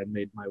side, I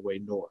made my way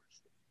north.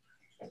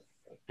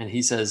 And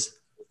he says,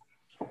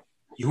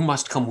 "You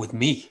must come with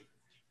me.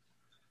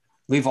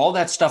 Leave all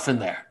that stuff in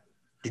there.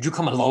 Did you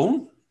come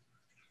alone?"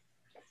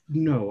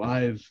 No,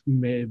 I've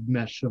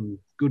met some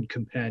good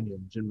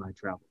companions in my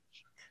travels.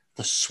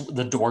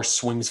 The door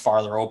swings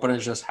farther open.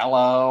 It's just,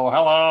 "Hello,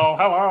 hello,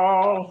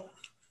 hello."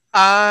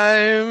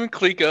 I'm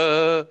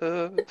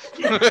Klika.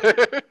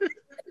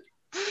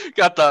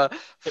 Got the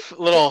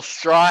little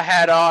straw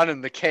hat on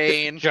and the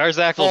cane.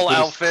 Jarzak full will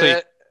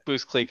outfit.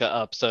 boost Klika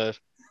up so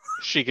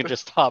she can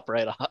just hop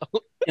right up.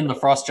 In the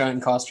Frost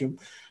Giant costume.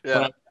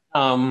 Yeah.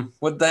 But,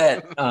 with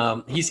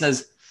that, he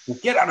says, "Well,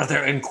 get out of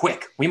there and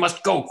quick. We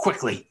must go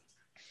quickly."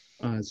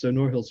 So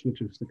Norhill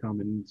switches to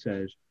comment and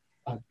says,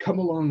 "Come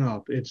along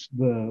up. It's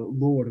the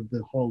Lord of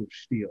the Hall of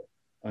Steel.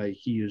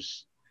 He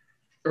is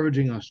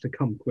urging us to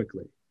come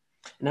quickly."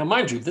 Now,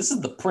 mind you, this is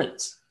the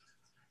prince.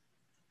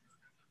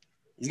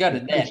 He's got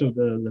a daddy. So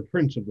the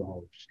Prince of the Hall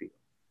of Steel.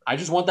 I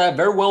just want that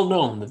very well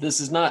known that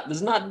this is not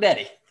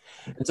daddy.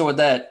 And so with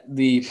that,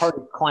 the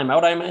party climb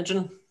out, I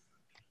imagine.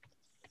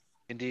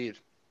 Indeed.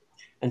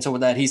 And so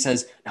with that, he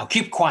says, "Now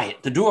keep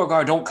quiet. The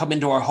Duergar don't come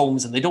into our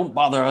homes and they don't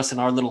bother us in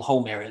our little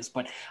home areas.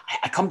 But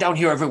I come down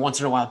here every once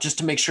in a while just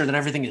to make sure that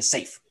everything is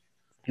safe."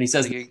 he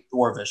says Clicky-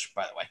 Dwarvish,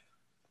 by the way.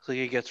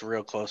 Clicky gets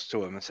real close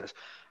to him and says,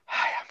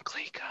 "Hi, I'm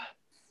Klika."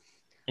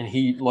 And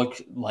he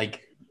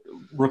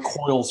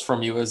recoils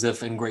from you as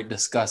if in great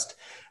disgust.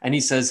 And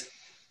he says,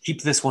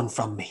 keep this one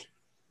from me.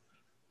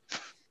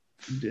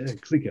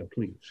 Klika,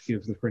 please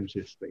give the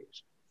princess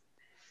space.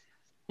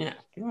 Yeah,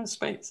 give him a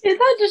space.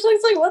 That just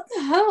looks like, what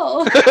the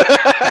hell?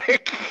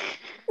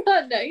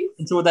 Not nice.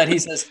 And so with that, he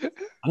says,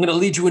 I'm going to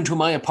lead you into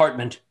my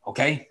apartment,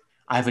 okay?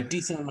 I have a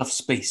decent enough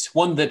space,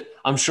 one that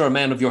I'm sure a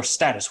man of your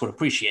status would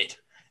appreciate.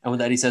 And with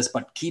that, he says,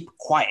 but keep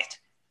quiet.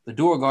 The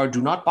door guard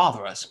do not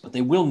bother us, but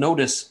they will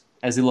notice,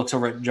 as he looks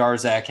over at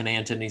Jarzak and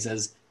Anton, he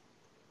says,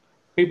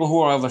 people who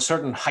are of a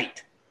certain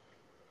height,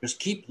 just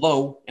keep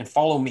low and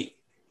follow me.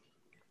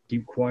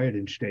 Keep quiet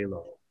and stay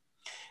low.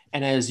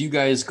 And as you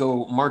guys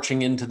go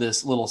marching into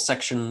this little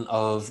section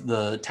of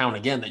the town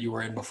again that you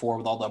were in before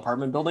with all the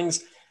apartment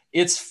buildings,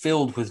 it's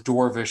filled with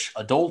dwarvish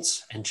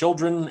adults and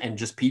children and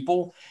just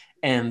people.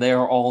 And they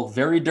are all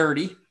very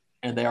dirty.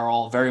 And they are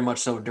all very much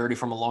so dirty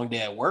from a long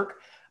day at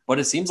work. But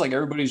it seems like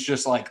everybody's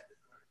just like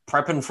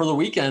prepping for the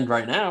weekend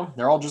right now.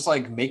 They're all just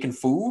like making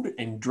food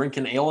and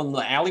drinking ale in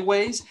the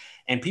alleyways.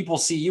 And people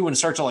see you and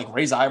start to like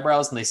raise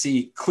eyebrows, and they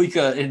see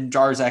Klika and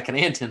Jarzak and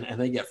Anton, and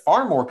they get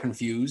far more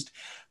confused.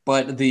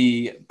 But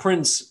the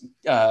prince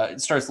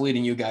starts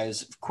leading you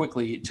guys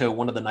quickly to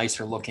one of the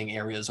nicer looking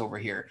areas over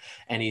here.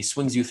 And he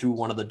swings you through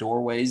one of the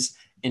doorways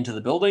into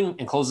the building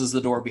and closes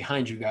the door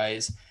behind you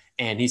guys.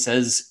 And he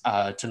says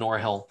to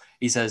Norhill,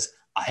 he says,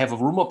 I have a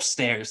room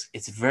upstairs.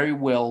 It's very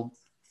well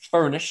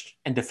furnished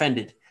and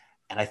defended.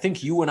 And I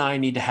think you and I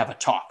need to have a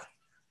talk.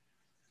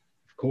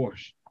 Of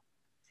course.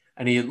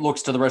 And he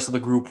looks to the rest of the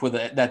group with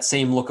that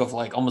same look of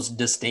like almost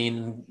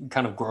disdain and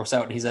kind of gross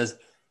out. And he says,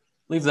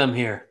 leave them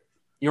here.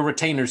 Your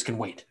retainers can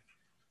wait.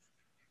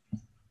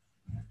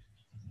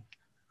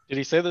 Did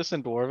he say this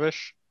in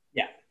Dwarvish?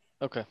 Yeah.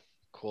 Okay,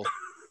 cool.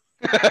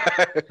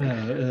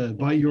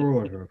 By your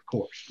order, of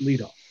course.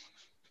 Lead off.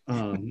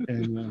 And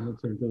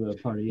let's turn to the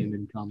party and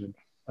in common.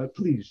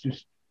 Please,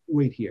 just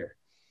wait here.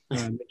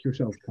 Make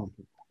yourselves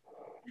comfortable.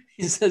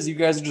 He says you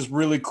guys are just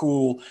really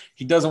cool.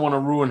 He doesn't want to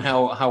ruin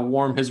how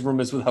warm his room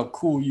is with how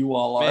cool you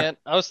all are. Man,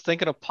 I was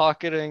thinking of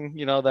pocketing,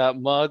 that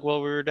mug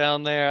while we were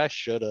down there. I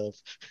should have.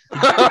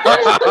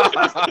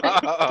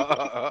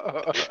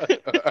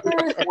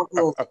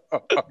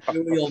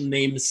 Real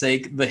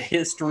namesake, the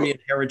history and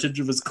heritage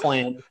of his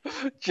clan.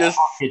 Just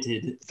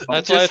pocketed. That's why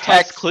I just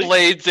tossed hex Cle-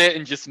 blades it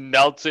and just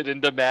melts it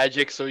into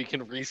magic so he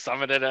can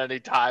resummon it at any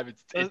time.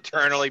 It's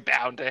eternally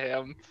bound to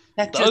him.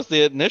 That That was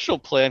the initial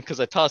plan because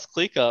I tossed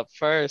Cleek up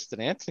first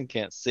and Anson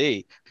can't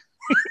see.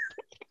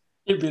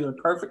 it'd be the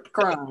perfect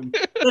crime.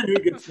 Then he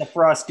gets the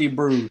frosty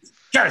bruise.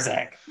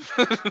 Jarzak.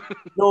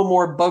 No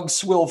more bug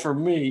swill for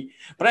me.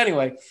 But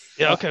anyway.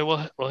 Yeah, okay,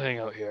 we'll hang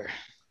out here.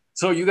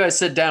 So you guys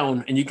sit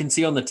down and you can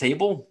see on the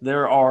table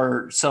there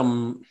are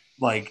some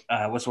what's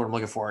the word I'm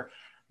looking for?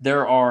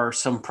 There are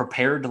some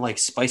prepared like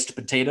spiced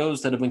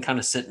potatoes that have been kind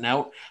of sitting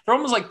out. They're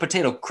almost like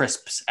potato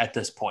crisps at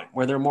this point,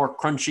 where they're more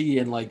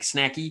crunchy and like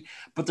snacky,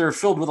 but they're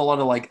filled with a lot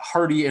of like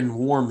hearty and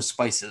warm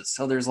spices.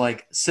 So there's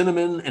like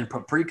cinnamon and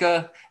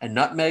paprika and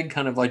nutmeg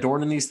kind of like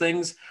adorning these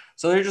things.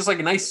 So they're just like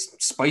a nice,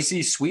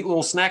 spicy, sweet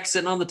little snack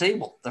sitting on the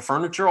table. The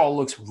furniture all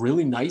looks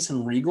really nice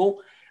and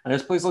regal, and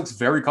this place looks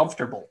very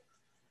comfortable.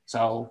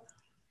 So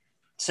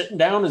sitting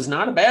down is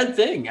not a bad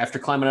thing after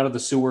climbing out of the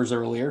sewers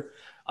earlier.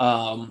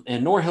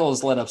 And Norhill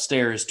is led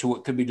upstairs to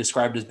what could be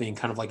described as being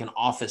kind of like an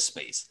office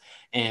space.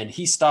 And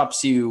he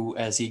stops you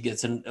as he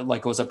gets in,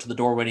 like goes up to the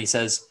doorway, and he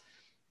says,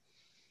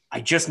 I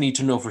just need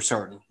to know for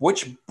certain.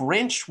 Which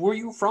branch were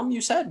you from,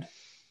 you said?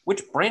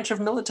 Which branch of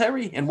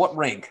military and what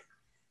rank?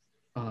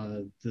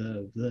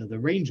 The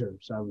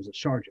Rangers. I was a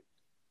sergeant.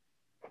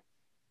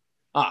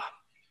 Ah,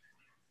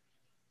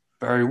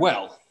 very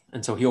well.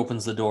 And so he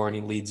opens the door and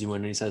he leads you in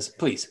and he says,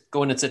 please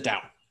go in and sit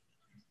down.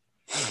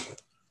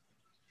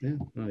 Yeah,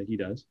 he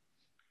does.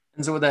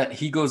 And so with that,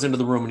 he goes into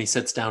the room and he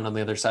sits down on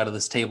the other side of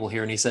this table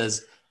here and he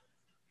says,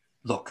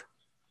 look,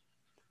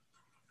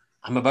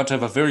 I'm about to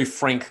have a very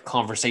frank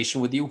conversation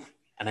with you,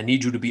 and I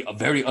need you to be a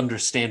very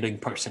understanding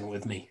person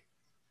with me.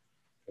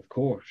 Of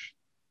course.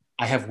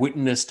 I have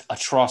witnessed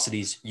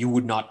atrocities you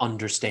would not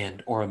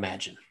understand or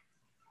imagine.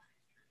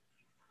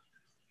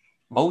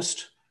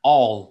 Most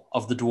all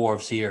of the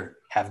dwarves here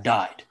have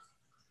died.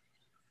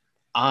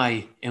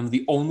 I am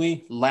the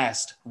only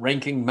last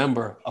ranking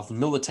member of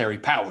military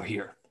power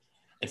here,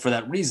 and for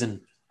that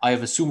reason, I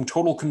have assumed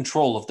total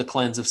control of the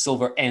clans of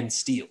Silver and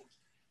Steel.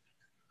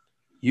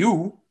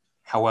 You,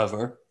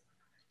 however,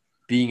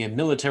 being a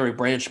military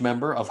branch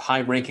member of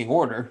high-ranking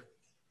order,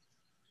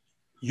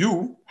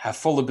 you have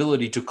full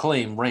ability to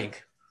claim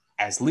rank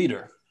as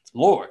leader,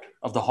 Lord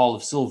of the Hall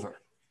of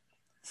Silver,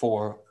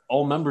 for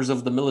all members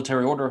of the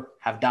military order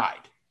have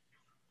died.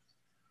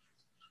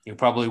 You're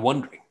probably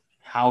wondering,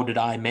 how did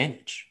I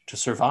manage to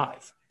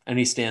survive? And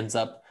he stands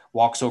up,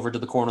 walks over to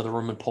the corner of the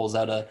room and pulls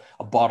out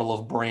a bottle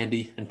of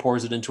brandy and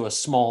pours it into a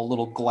small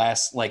little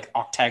glass, like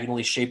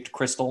octagonally shaped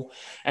crystal.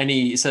 And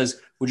he says,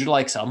 would you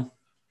like some?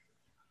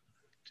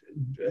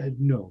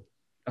 No.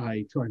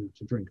 I try not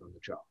to drink on the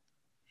job.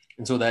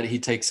 And so that he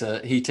takes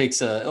a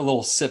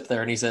little sip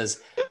there, and he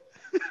says,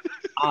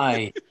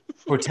 I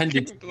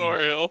pretended to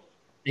Glory Hill.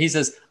 he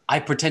says, I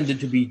pretended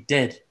to be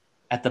dead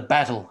at the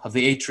battle of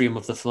the atrium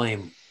of the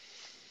flame,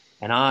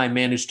 and I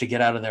managed to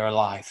get out of there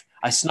alive.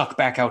 I snuck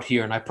back out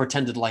here, and I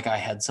pretended like I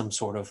had some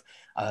sort of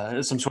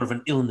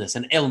an illness,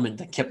 an ailment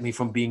that kept me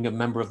from being a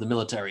member of the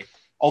military.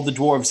 All the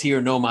dwarves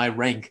here know my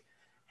rank,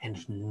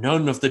 and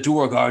none of the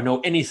Duergar know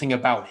anything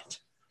about it.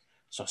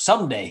 So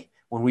someday,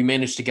 when we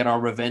manage to get our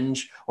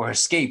revenge or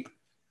escape,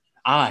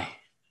 I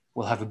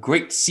will have a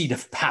great seat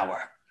of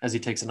power. As he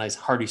takes a nice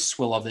hearty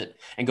swill of it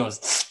and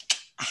goes,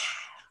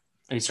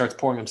 and he starts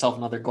pouring himself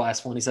another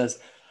glassful, and he says,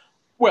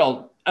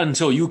 well,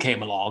 until you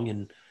came along,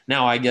 and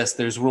now I guess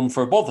there's room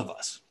for both of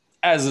us,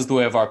 as is the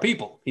way of our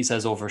people, he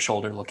says over his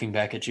shoulder, looking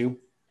back at you.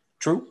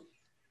 True?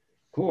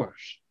 Of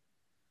course.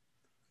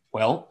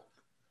 Well,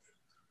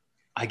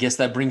 I guess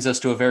that brings us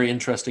to a very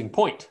interesting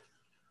point.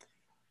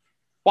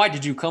 Why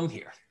did you come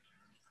here?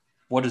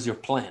 What is your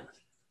plan?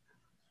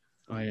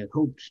 I had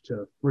hoped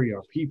to free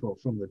our people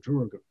from the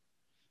Duergar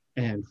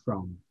and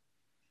from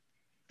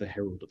the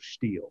Herald of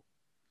Steel.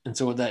 And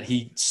so with that,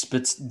 he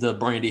spits the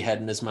brandy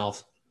head in his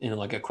mouth in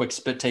like a quick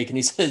spit take, and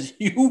he says,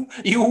 you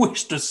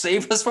wish to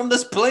save us from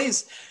this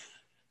place?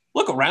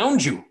 Look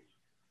around you.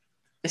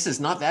 This is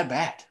not that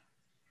bad.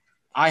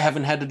 I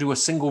haven't had to do a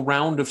single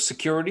round of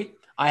security.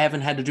 I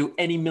haven't had to do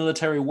any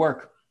military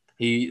work.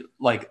 He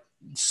like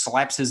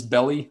slaps his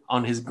belly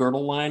on his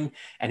girdle line,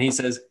 and he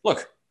says,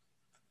 look,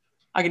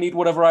 I can eat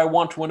whatever I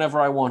want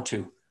whenever I want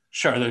to.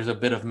 Sure, there's a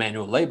bit of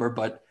manual labor,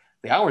 but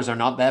the hours are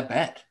not that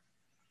bad.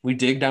 We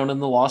dig down in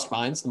the lost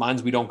mines, the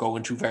mines we don't go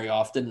into very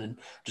often, and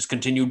just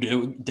continue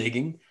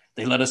digging.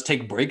 They let us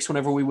take breaks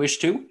whenever we wish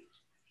to.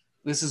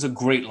 This is a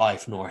great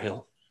life,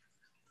 Norhill.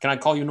 Can I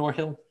call you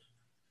Norhill?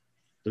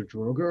 The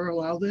Duergar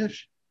allow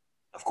this?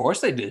 Of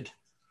course they did.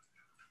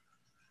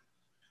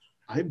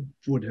 I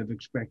would have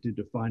expected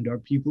to find our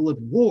people at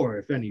war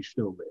if any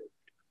still lived.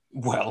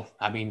 Well,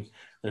 I mean,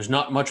 there's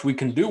not much we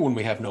can do when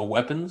we have no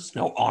weapons,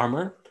 no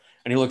armor.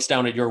 And he looks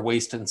down at your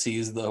waist and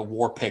sees the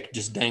war pick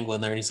just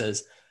dangling there, and he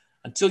says,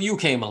 until you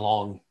came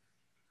along.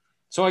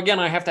 So again,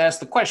 I have to ask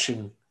the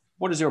question,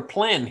 what is your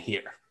plan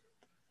here?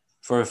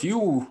 For if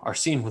you are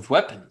seen with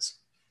weapons,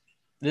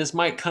 this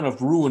might kind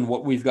of ruin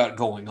what we've got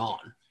going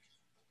on.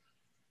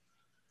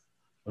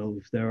 Well,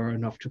 if there are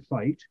enough to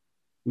fight,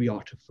 we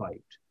ought to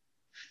fight.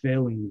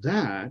 Failing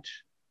that,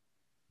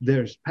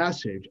 there's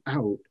passage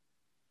out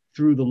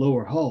through the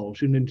lower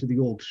halls and into the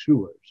old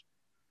sewers.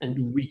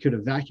 And we could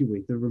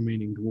evacuate the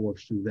remaining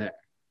dwarves through there.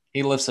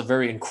 He lifts a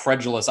very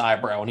incredulous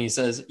eyebrow and he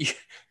says,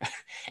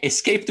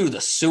 escape through the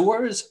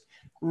sewers?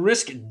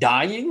 Risk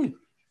dying?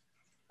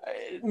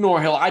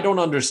 Norhill, I don't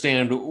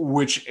understand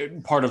which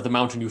part of the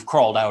mountain you've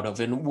crawled out of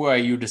and why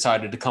you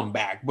decided to come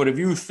back. But if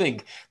you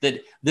think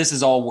that this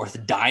is all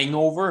worth dying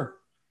over,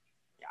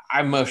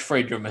 I'm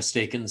afraid you're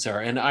mistaken,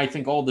 sir. And I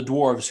think all the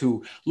dwarves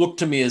who look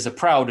to me as a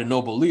proud and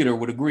noble leader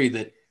would agree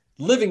that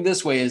living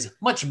this way is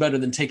much better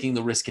than taking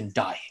the risk and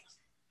dying.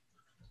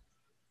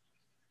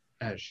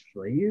 As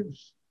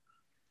slaves?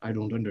 I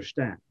don't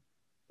understand.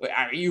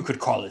 You could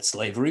call it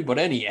slavery, but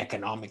any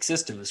economic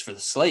system is for the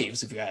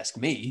slaves, if you ask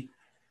me.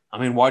 I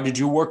mean, why did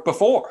you work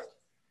before?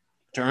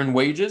 To earn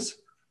wages?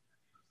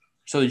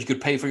 So that you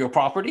could pay for your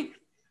property?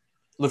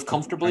 Live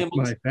comfortably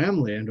amongst my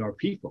family and our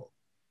people.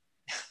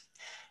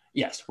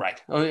 Yes, right.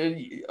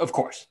 Of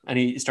course. And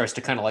he starts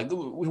to kind of like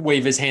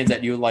wave his hands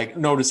at you, like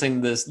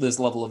noticing this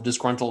level of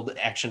disgruntled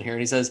action here.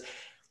 And he says,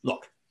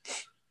 look,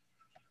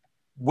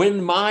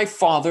 when my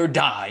father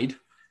died,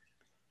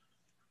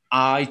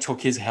 I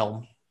took his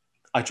helm,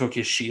 I took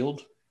his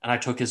shield, and I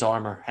took his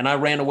armor, and I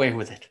ran away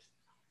with it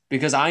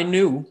because I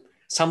knew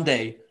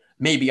someday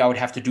maybe I would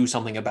have to do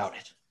something about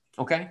it.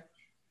 Okay?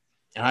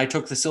 And I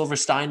took the silver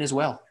stein as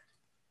well.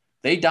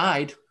 They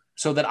died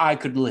so that I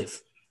could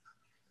live.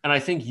 And I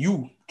think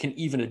you can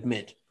even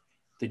admit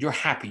that you're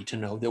happy to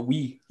know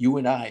that you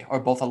and I, are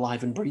both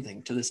alive and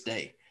breathing to this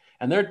day.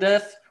 And their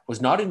death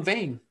was not in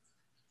vain,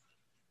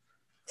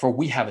 for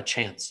we have a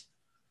chance.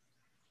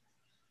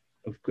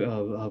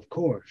 Of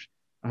course.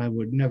 I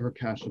would never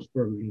cast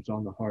aspersions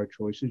on the hard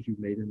choices you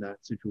made in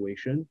that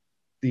situation.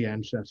 The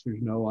ancestors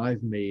know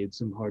I've made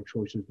some hard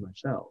choices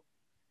myself.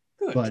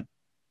 Good.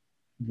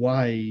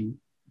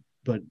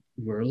 But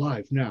we're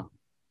alive now.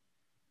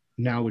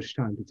 Now it's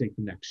time to take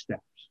the next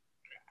steps.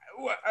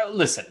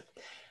 Listen,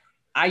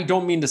 I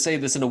don't mean to say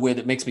this in a way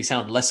that makes me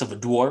sound less of a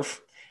dwarf,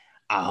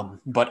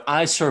 but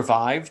I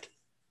survived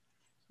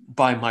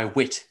by my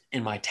wit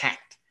and my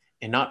tact,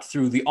 and not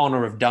through the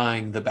honor of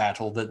dying the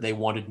battle that they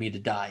wanted me to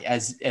die,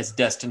 as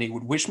destiny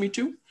would wish me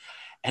to,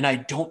 and I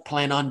don't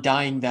plan on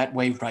dying that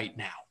way right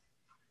now.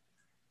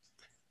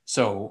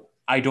 So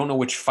I don't know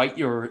which fight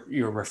you're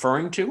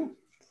referring to,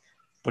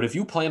 but if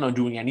you plan on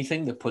doing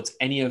anything that puts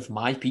any of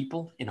my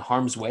people in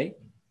harm's way,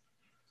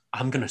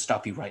 I'm going to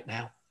stop you right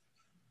now.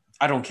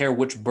 I don't care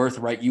which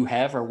birthright you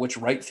have or which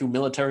right through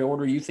military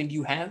order you think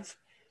you have.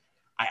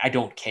 I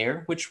don't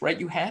care which right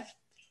you have,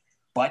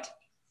 but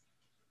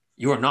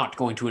You are not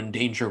going to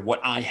endanger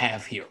what I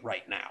have here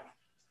right now.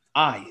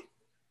 I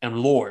am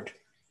Lord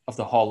of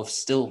the Hall of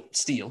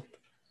Steel,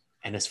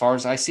 and as far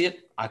as I see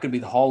it, I could be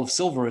the Hall of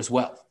Silver as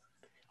well.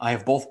 I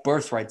have both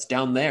birthrights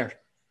down there,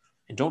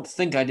 and don't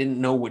think I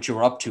didn't know what you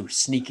were up to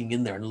sneaking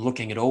in there and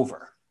looking it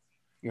over.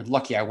 You're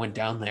lucky I went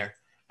down there,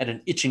 had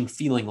an itching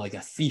feeling like a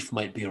thief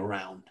might be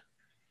around.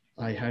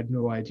 I had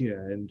no idea,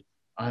 and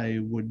I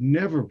would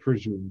never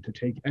presume to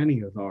take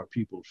any of our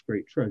people's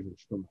great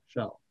treasures for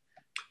myself.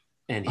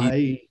 And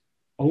I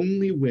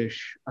only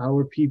wish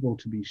our people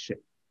to be safe.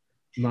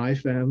 My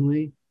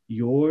family,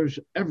 yours,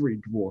 every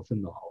dwarf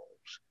in the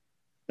halls.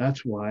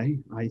 That's why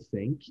I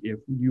think if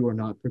you are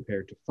not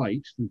prepared to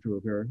fight the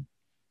Droger,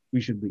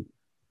 we should leave.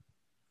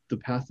 The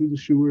path through the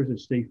sewers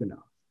is safe enough.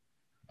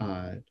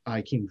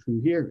 I came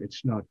through here.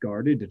 It's not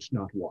guarded. It's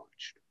not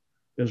watched.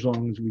 As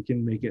long as we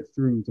can make it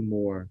through the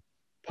more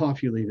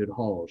populated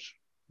halls,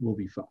 we'll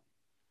be fine.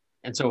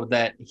 And so with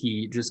that,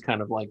 he just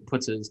kind of like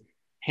puts his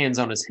hands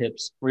on his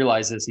hips,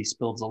 realizes he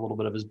spills a little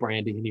bit of his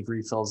brandy, and he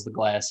refills the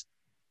glass.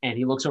 And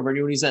he looks over at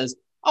you and he says,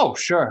 "Oh,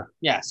 sure.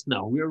 Yes,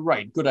 no, we're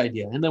right. Good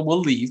idea. And then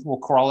we'll leave. We'll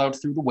crawl out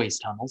through the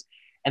waste tunnels,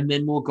 and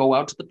then we'll go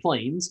out to the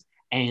plains,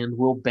 and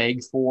we'll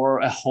beg for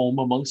a home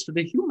amongst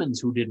the humans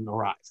who didn't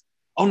arrive.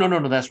 Oh,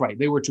 no, that's right.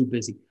 They were too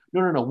busy.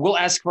 No. We'll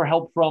ask for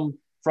help from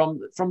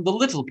the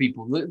little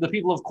people, the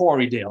people of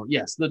Quarrydale.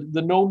 Yes,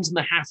 the gnomes and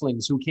the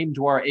halflings who came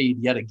to our aid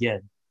yet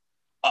again.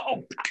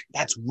 Oh,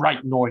 that's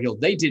right, Norhill.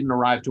 They didn't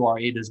arrive to our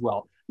aid as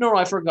well. No,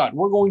 I forgot.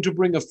 We're going to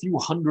bring a few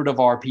hundred of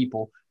our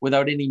people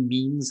without any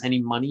means, any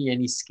money,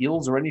 any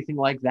skills, or anything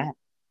like that.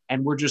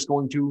 And we're just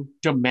going to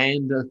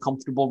demand a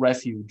comfortable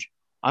refuge.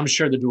 I'm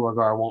sure the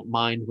Duergar won't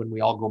mind when we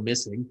all go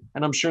missing,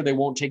 and I'm sure they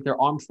won't take their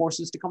armed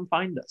forces to come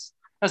find us."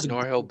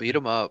 Norhill beat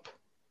him up.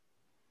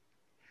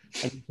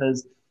 And he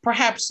says,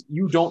 "Perhaps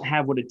you don't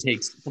have what it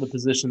takes for the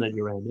position that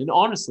you're in. And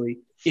honestly,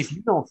 if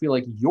you don't feel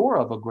like you're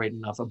of a great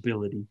enough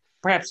ability,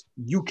 perhaps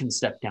you can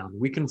step down.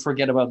 We can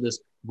forget about this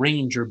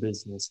ranger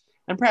business.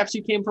 And perhaps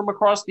you came from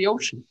across the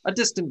ocean, a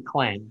distant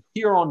clan,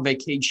 here on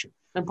vacation.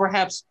 And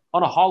perhaps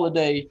on a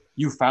holiday,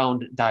 you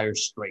found dire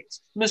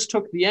straits,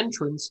 mistook the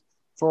entrance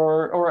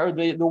or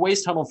the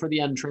waste tunnel for the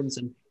entrance.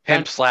 And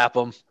Pimp slap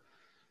him.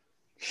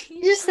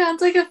 He just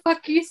sounds like a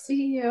fuck you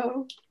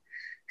CEO.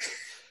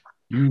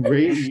 You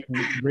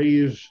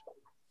raise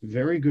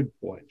very good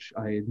points.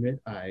 I admit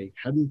I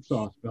hadn't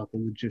thought about the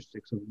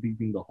logistics of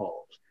leaving the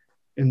halls.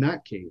 In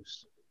that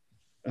case,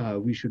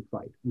 we should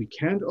fight. We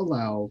can't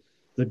allow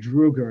the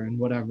Druger and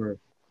whatever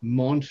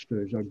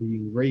monsters are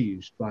being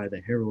raised by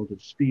the Herald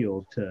of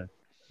Steel to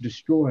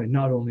destroy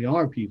not only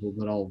our people,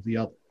 but all of the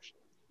others.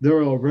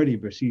 They're already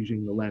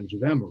besieging the lands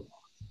of Emerald.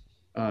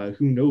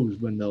 Who knows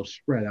when they'll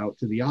spread out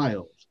to the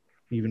Isles,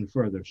 even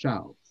further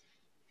south.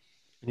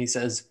 And he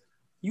says,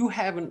 "You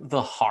haven't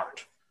the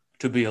heart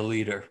to be a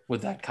leader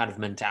with that kind of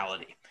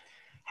mentality.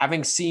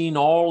 Having seen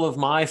all of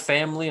my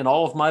family and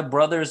all of my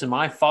brothers and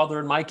my father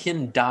and my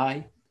kin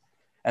die,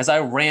 as I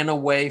ran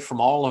away from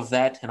all of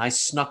that and I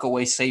snuck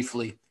away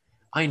safely,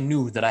 I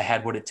knew that I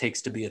had what it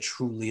takes to be a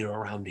true leader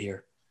around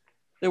here.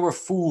 There were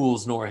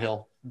fools,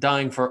 Norhill,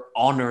 dying for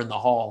honor in the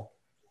hall.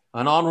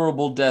 An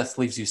honorable death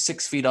leaves you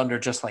 6 feet under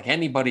just like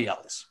anybody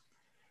else.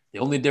 The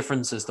only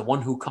difference is the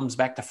one who comes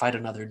back to fight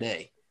another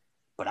day.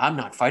 But I'm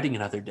not fighting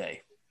another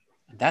day.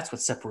 And that's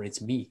what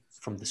separates me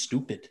from the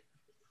stupid.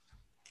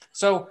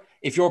 So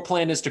if your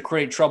plan is to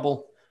create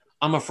trouble,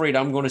 I'm afraid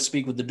I'm going to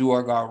speak with the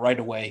Duergar right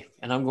away,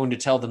 and I'm going to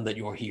tell them that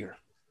you're here.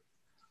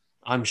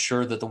 I'm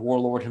sure that the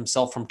warlord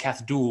himself from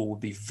Cath-Dul would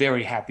be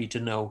very happy to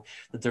know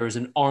that there is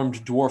an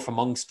armed dwarf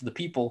amongst the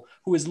people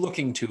who is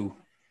looking to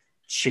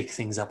shake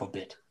things up a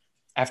bit.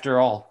 After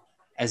all,"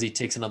 as he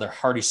takes another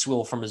hearty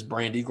swill from his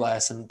brandy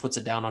glass and puts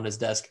it down on his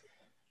desk,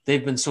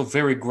 "they've been so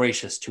very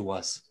gracious to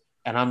us,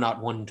 and I'm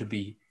not one to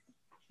be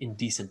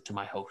indecent to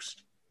my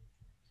host."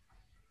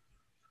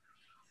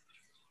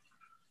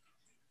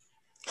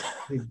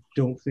 I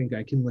don't think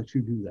I can let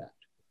you do that.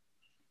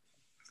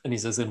 And he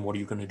says, "Then what are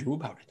you going to do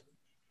about it?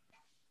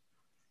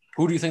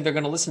 Who do you think they're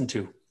going to listen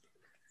to?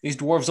 These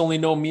dwarves only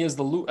know me as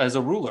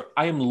a ruler.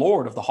 I am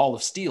Lord of the Hall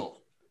of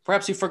Steel.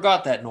 Perhaps you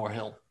forgot that,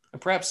 Norhill.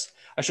 And perhaps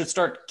I should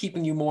start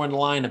keeping you more in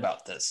line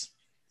about this."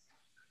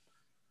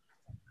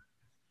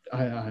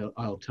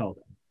 I'll tell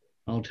them.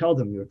 I'll tell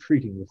them you're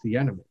treating with the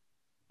enemy.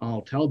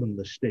 I'll tell them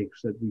the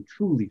stakes that we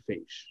truly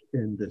face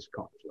in this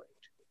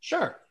conflict.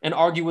 Sure. And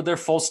argue with their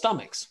full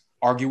stomachs.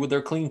 Argue with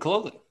their clean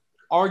clothing.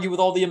 Argue with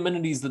all the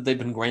amenities that they've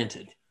been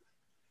granted.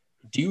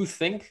 Do you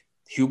think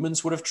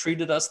humans would have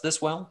treated us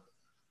this well?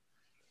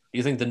 Do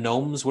you think the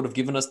gnomes would have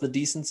given us the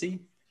decency?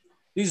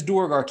 These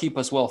Duergar keep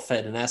us well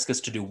fed and ask us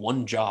to do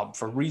one job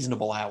for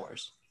reasonable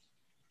hours.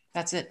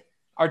 That's it.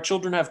 Our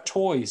children have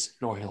toys,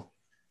 Norhill.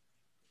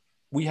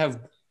 We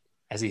have,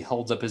 as he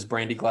holds up his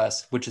brandy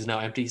glass, which is now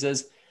empty, he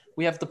says,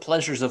 "We have the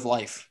pleasures of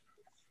life.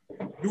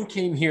 You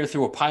came here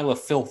through a pile of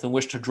filth and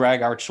wish to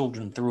drag our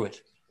children through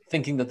it,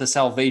 thinking that the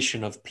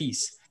salvation of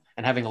peace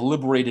and having a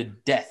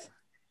liberated death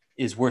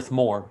is worth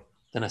more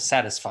than a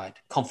satisfied,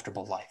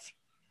 comfortable life."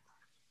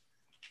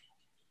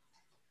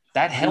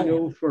 That I helmet.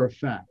 know for a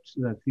fact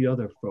that the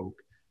other folk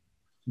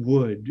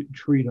would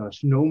treat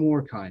us no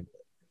more kindly.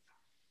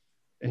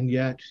 And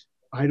yet,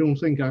 I don't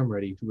think I'm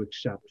ready to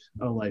accept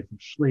a life of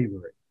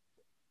slavery.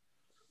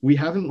 We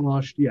haven't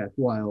lost yet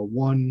while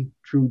one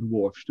true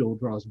dwarf still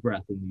draws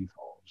breath in these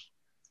halls.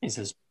 He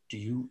says,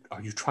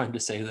 are you trying to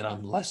say that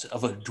I'm less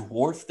of a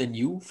dwarf than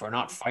you for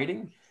not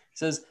fighting? He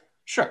says,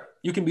 sure,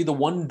 you can be the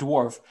one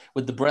dwarf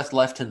with the breath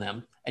left in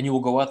them, and you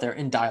will go out there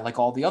and die like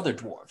all the other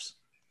dwarves.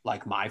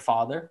 Like my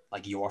father,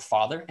 like your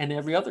father, and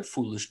every other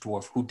foolish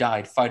dwarf who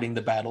died fighting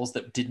the battles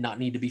that did not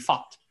need to be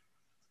fought.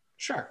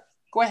 Sure,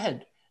 go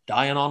ahead,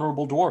 die an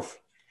honorable dwarf.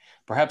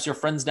 Perhaps your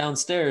friends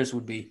downstairs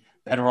would be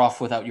better off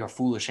without your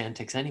foolish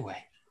antics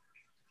anyway.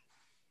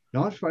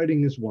 Not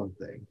fighting is one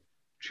thing.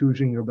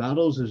 Choosing your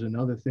battles is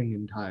another thing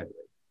entirely.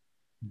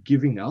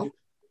 Giving up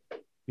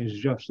is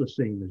just the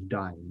same as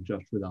dying,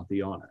 just without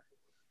the honor.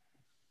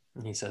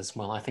 And he says,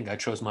 well, I think I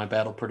chose my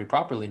battle pretty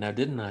properly now,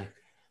 didn't I?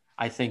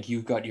 I think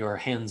you got your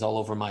hands all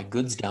over my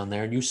goods down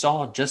there, and you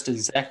saw just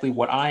exactly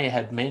what I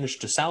had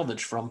managed to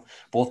salvage from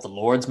both the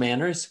Lord's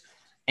manors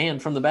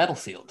and from the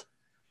battlefield.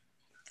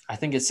 I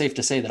think it's safe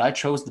to say that I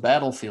chose the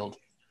battlefield,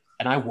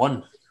 and I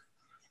won.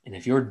 And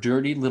if your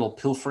dirty little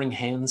pilfering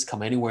hands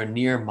come anywhere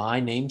near my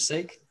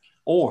namesake,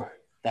 or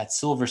that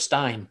silver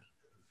stein,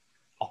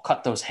 I'll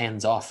cut those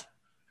hands off.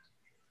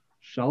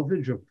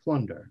 Salvage of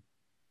plunder.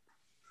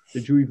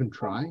 Did you even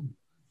try?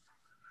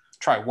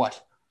 Try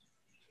what?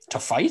 To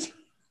fight?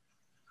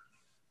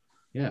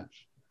 Yes.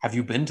 Have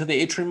you been to the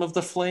atrium of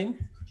the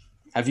flame?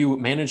 Have you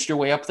managed your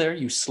way up there,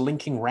 you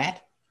slinking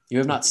rat? You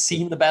have not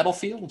seen the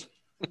battlefield?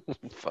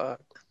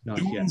 Fuck.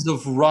 Not yet. Dunes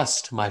of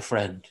rust, my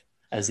friend,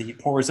 as he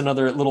pours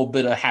another little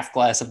bit, a half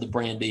glass of the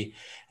brandy,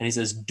 and he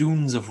says,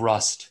 dunes of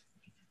rust.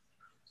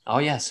 Oh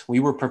yes, we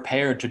were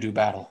prepared to do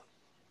battle.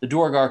 The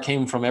Duergar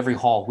came from every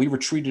hall. We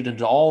retreated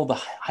into all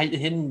the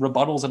hidden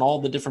rebuttals and all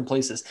the different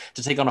places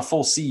to take on a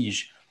full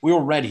siege. We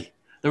were ready.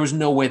 There was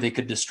no way they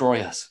could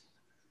destroy us.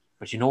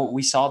 But you know what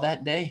we saw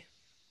that day?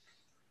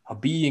 A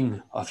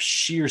being of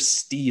sheer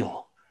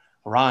steel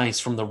rise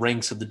from the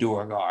ranks of the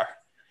Duergar.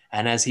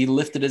 And as he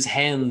lifted his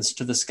hands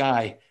to the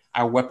sky,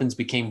 our weapons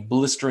became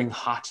blistering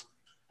hot,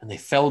 and they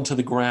fell to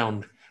the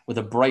ground with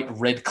a bright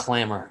red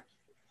clamor.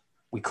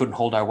 We couldn't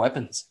hold our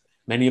weapons.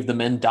 Many of the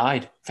men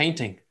died,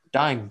 fainting,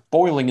 dying,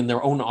 boiling in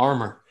their own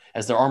armor,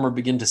 as their armor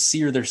began to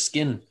sear their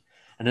skin,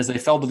 and as they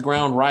fell to the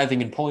ground,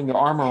 writhing and pulling their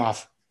armor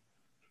off.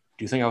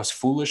 Do you think I was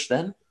foolish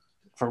then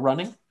for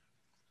running?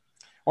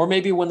 Or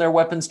maybe when their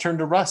weapons turned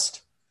to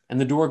rust,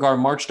 and the Duergar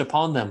marched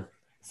upon them,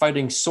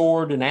 fighting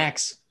sword and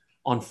axe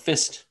on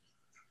fist.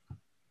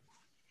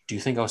 Do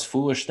you think I was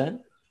foolish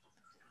then?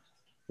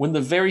 When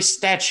the very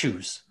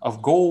statues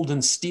of gold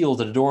and steel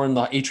that adorn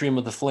the atrium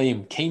of the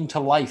flame came to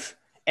life,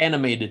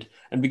 animated,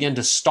 and began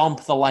to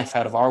stomp the life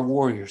out of our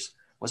warriors,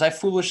 was I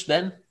foolish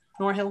then,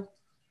 Norhill?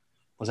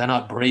 Was I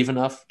not brave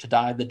enough to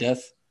die the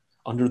death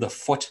under the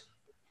foot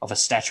of a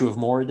statue of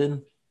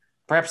Moradin?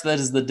 Perhaps that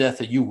is the death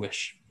that you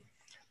wish.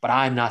 But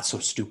I'm not so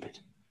stupid.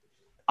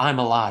 I'm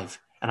alive,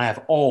 and I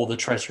have all the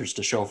treasures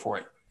to show for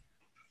it.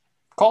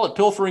 Call it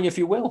pilfering if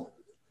you will,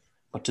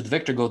 but to the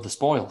victor go the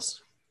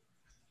spoils.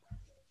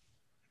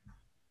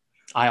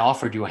 I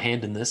offered you a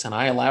hand in this, and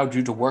I allowed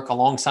you to work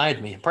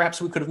alongside me.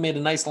 Perhaps we could have made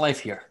a nice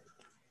life here.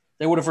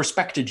 They would have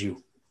respected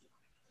you.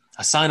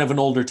 A sign of an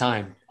older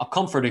time, a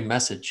comforting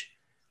message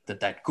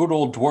that good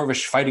old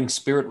dwarvish fighting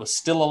spirit was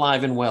still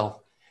alive and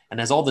well. And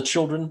as all the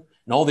children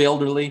and all the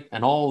elderly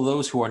and all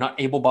those who are not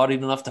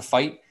able-bodied enough to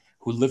fight,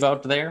 who live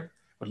out there,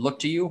 would look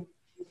to you,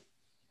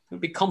 they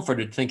would be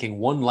comforted thinking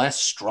one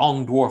last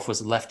strong dwarf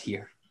was left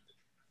here.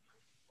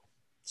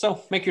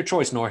 So make your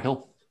choice,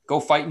 Norhill. Go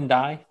fight and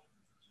die,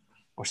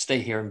 or stay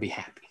here and be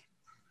happy.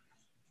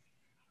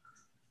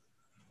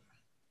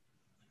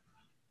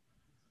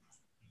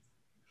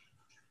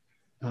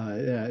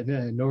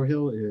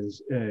 Norhill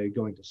is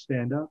going to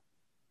stand up,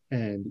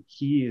 and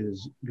he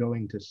is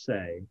going to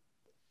say,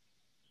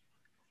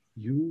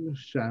 you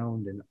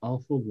sound an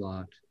awful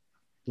lot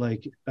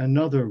like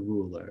another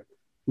ruler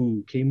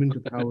who came into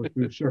power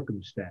through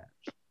circumstance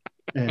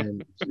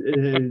and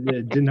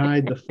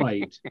denied the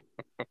fight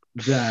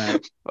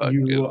that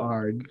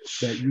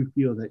you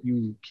feel that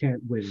you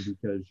can't win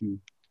because you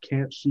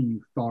can't see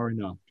far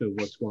enough to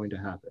what's going to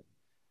happen.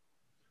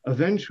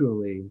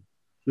 Eventually,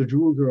 the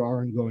Duergar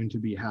aren't going to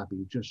be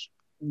happy just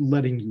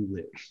letting you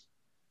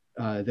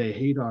live. They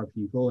hate our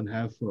people and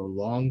have for a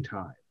long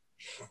time.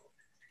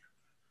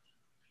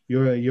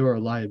 You're a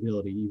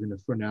liability, even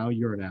if for now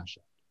you're an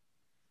asset.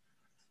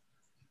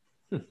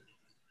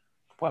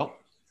 Well,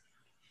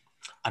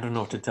 I don't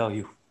know what to tell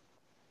you.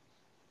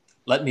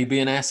 Let me be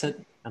an asset,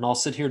 and I'll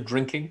sit here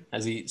drinking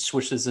as he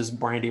swishes his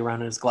brandy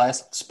around in his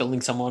glass,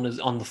 spilling some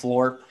on the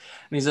floor.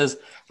 And he says,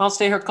 I'll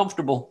stay here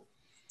comfortable,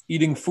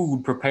 eating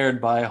food prepared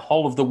by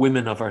all of the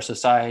women of our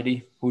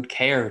society who'd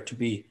care to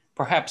be,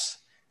 perhaps,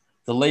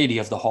 the lady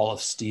of the Hall of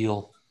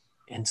Steel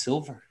and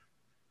Silver.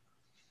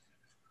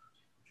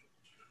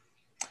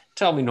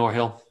 Tell me,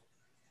 Norhill,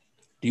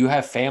 do you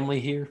have family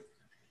here?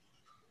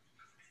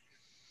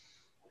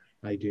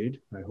 I did.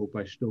 I hope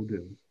I still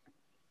do.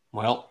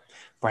 Well,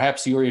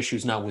 perhaps your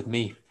issue's not with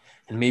me,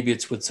 and maybe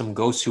it's with some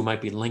ghosts who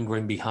might be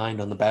lingering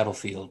behind on the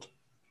battlefield.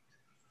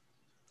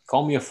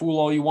 Call me a fool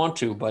all you want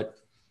to, but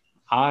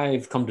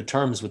I've come to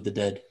terms with the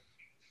dead,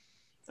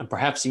 and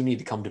perhaps you need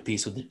to come to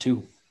peace with it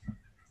too.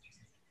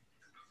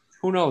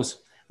 Who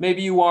knows?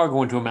 Maybe you are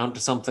going to amount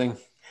to something.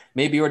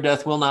 Maybe your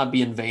death will not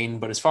be in vain,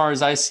 but as far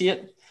as I see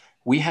it,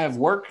 we have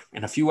work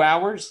in a few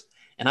hours,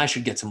 and I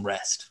should get some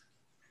rest.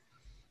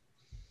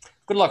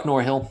 Good luck,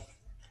 Norhill.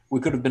 We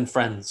could have been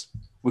friends.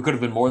 We could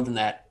have been more than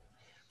that.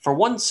 For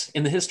once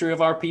in the history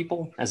of our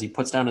people, as he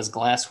puts down his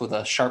glass with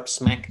a sharp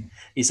smack,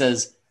 he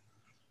says,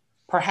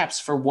 perhaps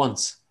for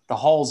once the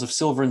halls of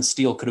silver and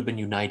steel could have been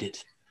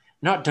united,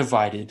 not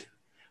divided,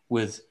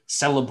 with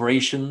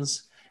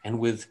celebrations and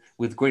with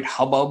great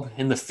hubbub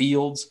in the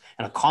fields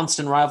and a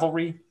constant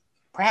rivalry.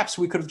 Perhaps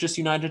we could have just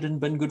united and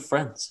been good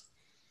friends.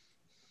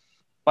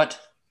 But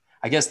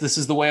I guess this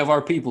is the way of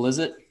our people, is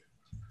it?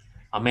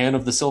 A man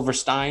of the silver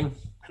stein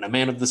and a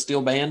man of the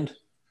steel band.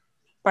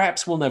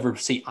 Perhaps we'll never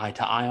see eye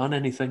to eye on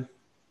anything.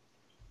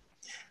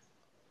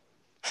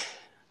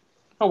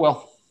 Oh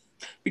well,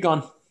 be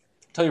gone.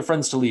 Tell your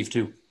friends to leave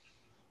too.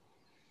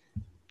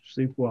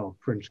 Sleep well,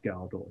 Prince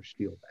Galador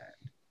Steelband.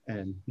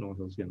 And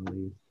Norhill's gonna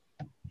leave.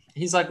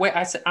 He's like, wait,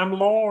 I said, I'm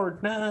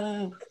Lord.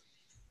 No.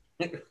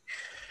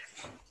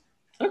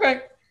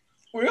 Okay.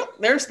 Well,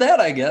 there's that,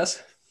 I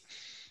guess.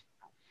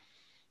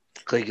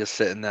 Cleek is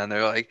sitting down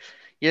there like,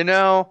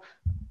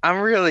 I'm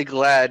really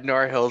glad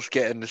Norhill's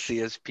getting to see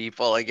his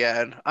people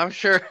again. I'm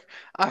sure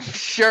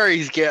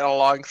he's getting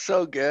along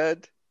so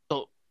good.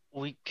 So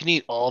we can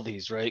eat all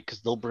these, right?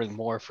 Because they'll bring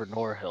more for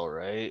Norhill,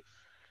 right?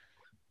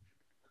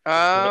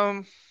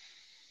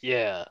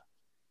 Yeah.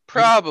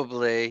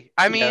 Probably.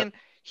 I mean,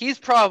 he's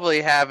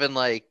probably having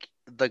like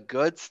the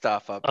good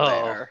stuff up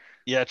there.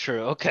 Yeah,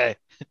 true. Okay.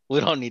 We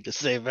don't need to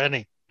save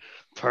any.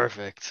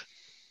 Perfect.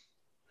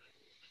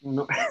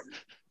 No.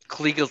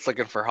 Cleagle's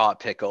looking for hot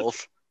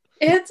pickles.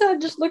 Anton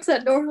just looks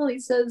at Normal. He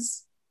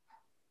says,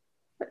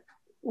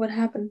 what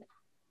happened?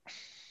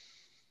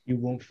 You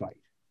won't fight.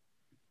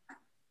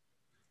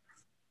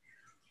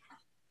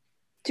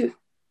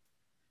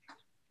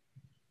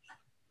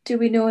 Do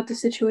we know what the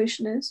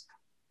situation is?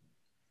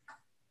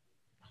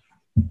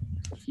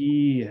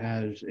 He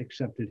has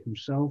accepted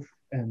himself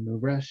and the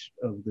rest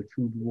of the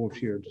true dwarves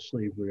here into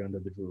slavery under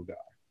the Drugar.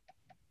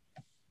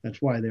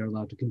 That's why they're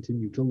allowed to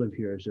continue to live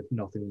here as if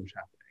nothing was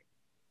happening.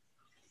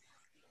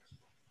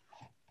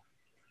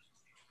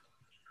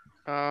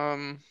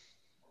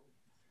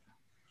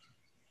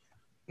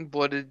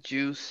 What did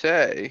you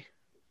say?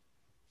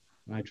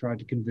 I tried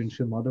to convince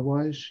him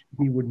otherwise.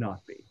 He would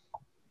not be. I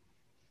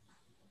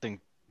think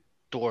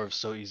dwarves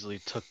so easily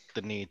took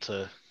the knee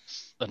to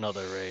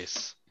another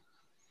race.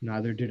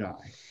 Neither did I.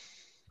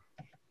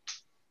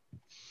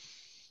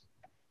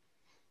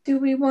 Do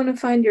we want to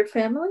find your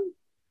family?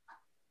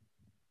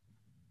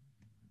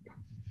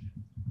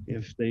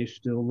 If they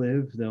still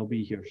live, they'll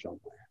be here somewhere.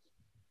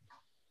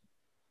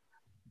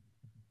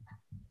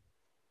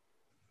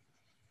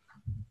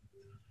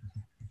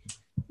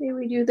 Maybe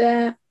we do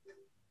that.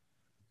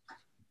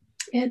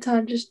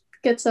 Anton just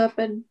gets up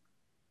and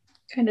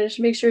kind of just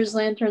makes sure his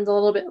lantern's a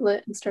little bit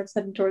lit and starts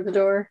heading toward the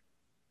door.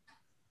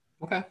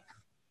 Okay.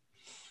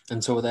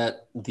 And so with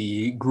that,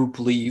 the group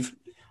leave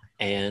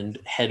and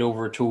head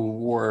over to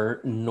where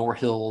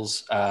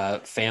Norhill's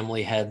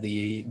family had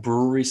the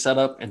brewery set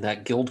up in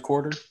that guild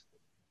quarter.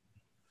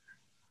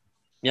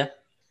 Yeah?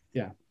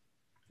 Yeah.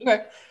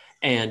 Okay.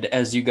 And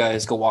as you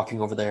guys go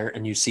walking over there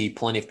and you see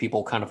plenty of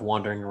people kind of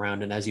wandering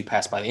around, and as you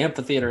pass by the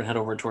amphitheater and head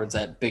over towards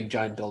that big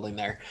giant building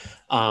there,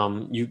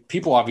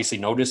 people obviously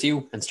notice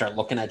you and start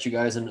looking at you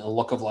guys in a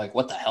look of like,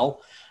 what the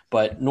hell?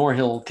 But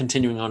Norhill,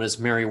 continuing on his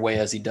merry way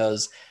as he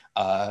does,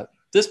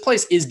 this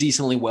place is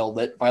decently well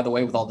lit, by the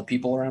way, with all the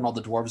people around, all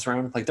the dwarves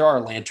around. Like there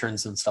are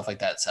lanterns and stuff like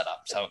that set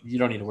up, so you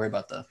don't need to worry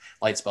about the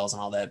light spells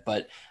and all that.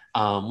 But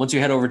once you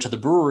head over to the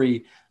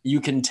brewery, you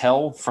can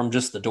tell from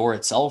just the door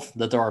itself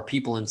that there are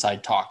people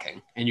inside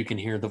talking, and you can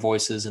hear the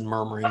voices and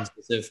murmurings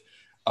as if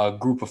a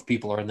group of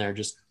people are in there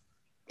just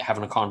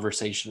having a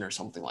conversation or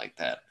something like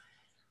that.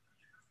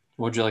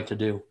 What would you like to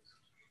do?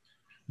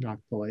 Knock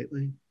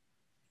politely.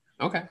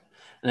 Okay.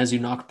 And as you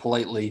knock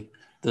politely,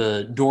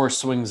 the door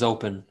swings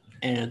open,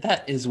 and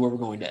that is where we're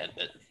going to end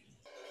it.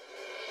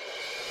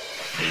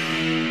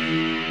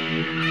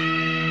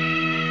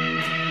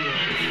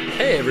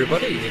 Hey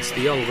everybody, it's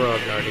the Young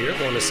Grognard here.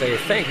 I want to say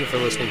thank you for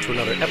listening to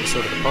another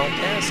episode of the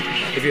podcast.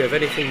 If you have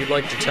anything you'd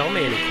like to tell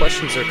me, any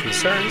questions or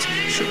concerns,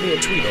 shoot me a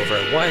tweet over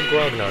at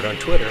YGrognard on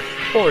Twitter,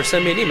 or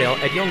send me an email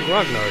at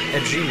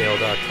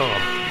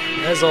younggrognard@gmail.com.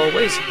 As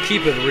always,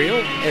 keep it real,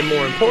 and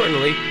more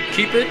importantly,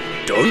 keep it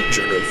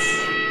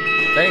Dungeness.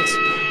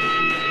 Thanks.